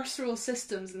 The carceral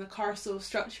systems and the carceral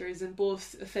structures in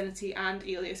both Affinity and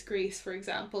Alias Grace, for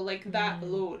example, like that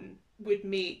alone would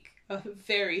make a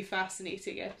very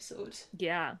fascinating episode.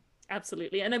 Yeah,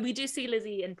 absolutely. And then we do see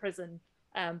Lizzie in prison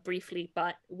briefly,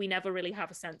 but we never really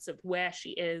have a sense of where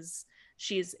she is.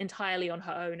 She's entirely on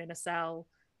her own in a cell.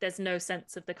 There's no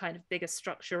sense of the kind of bigger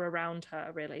structure around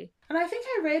her, really. And I think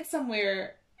I read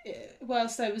somewhere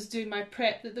whilst I was doing my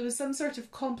prep that there was some sort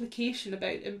of complication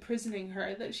about imprisoning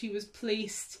her, that she was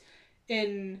placed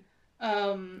in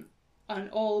an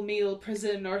all-male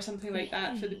prison or something like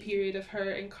that for the period of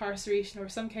her incarceration, or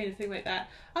some kind of thing like that.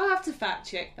 I'll have to fact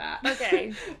check that.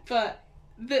 Okay. But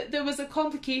there was a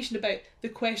complication about the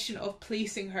question of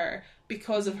placing her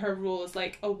because of her role as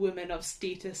like a woman of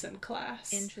status and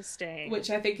class. Interesting.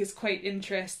 Which I think is quite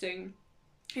interesting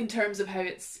in terms of how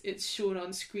it's shown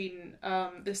on screen.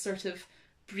 This sort of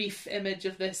brief image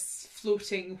of this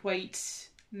floating white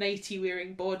nightie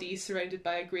wearing body surrounded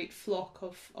by a great flock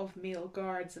of male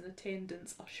guards and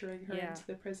attendants ushering her into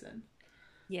the prison.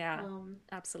 Yeah,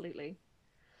 absolutely.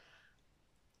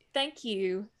 Thank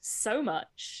you so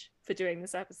much for doing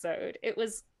this episode. It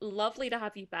was lovely to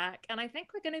have you back, and I think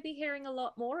we're going to be hearing a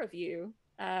lot more of you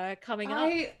coming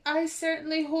up. I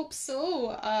certainly hope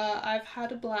so. I've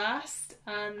had a blast,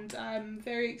 and I'm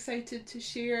very excited to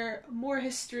share more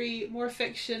history, more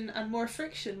fiction, and more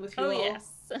friction with you all. Yes.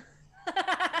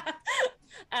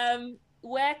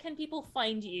 Where can people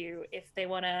find you if they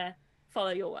want to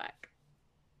follow your work?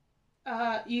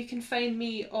 You can find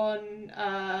me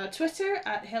on Twitter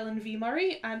at Helen V.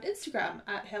 Murray and Instagram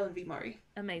at Helen V. Murray.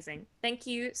 Amazing. Thank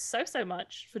you so, so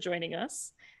much for joining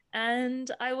us, and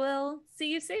I will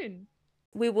see you soon.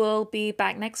 We will be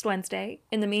back next Wednesday.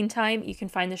 In the meantime, you can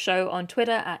find the show on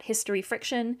Twitter at History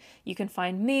Friction. You can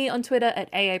find me on Twitter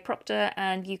at AA Proctor,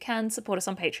 and you can support us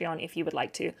on Patreon if you would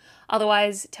like to.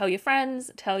 Otherwise, tell your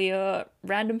friends, tell your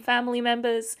random family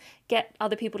members, get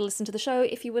other people to listen to the show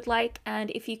if you would like, and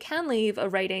if you can leave a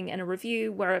rating and a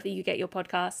review wherever you get your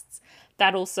podcasts,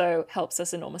 that also helps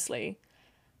us enormously.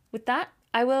 With that,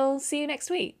 I will see you next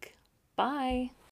week. Bye.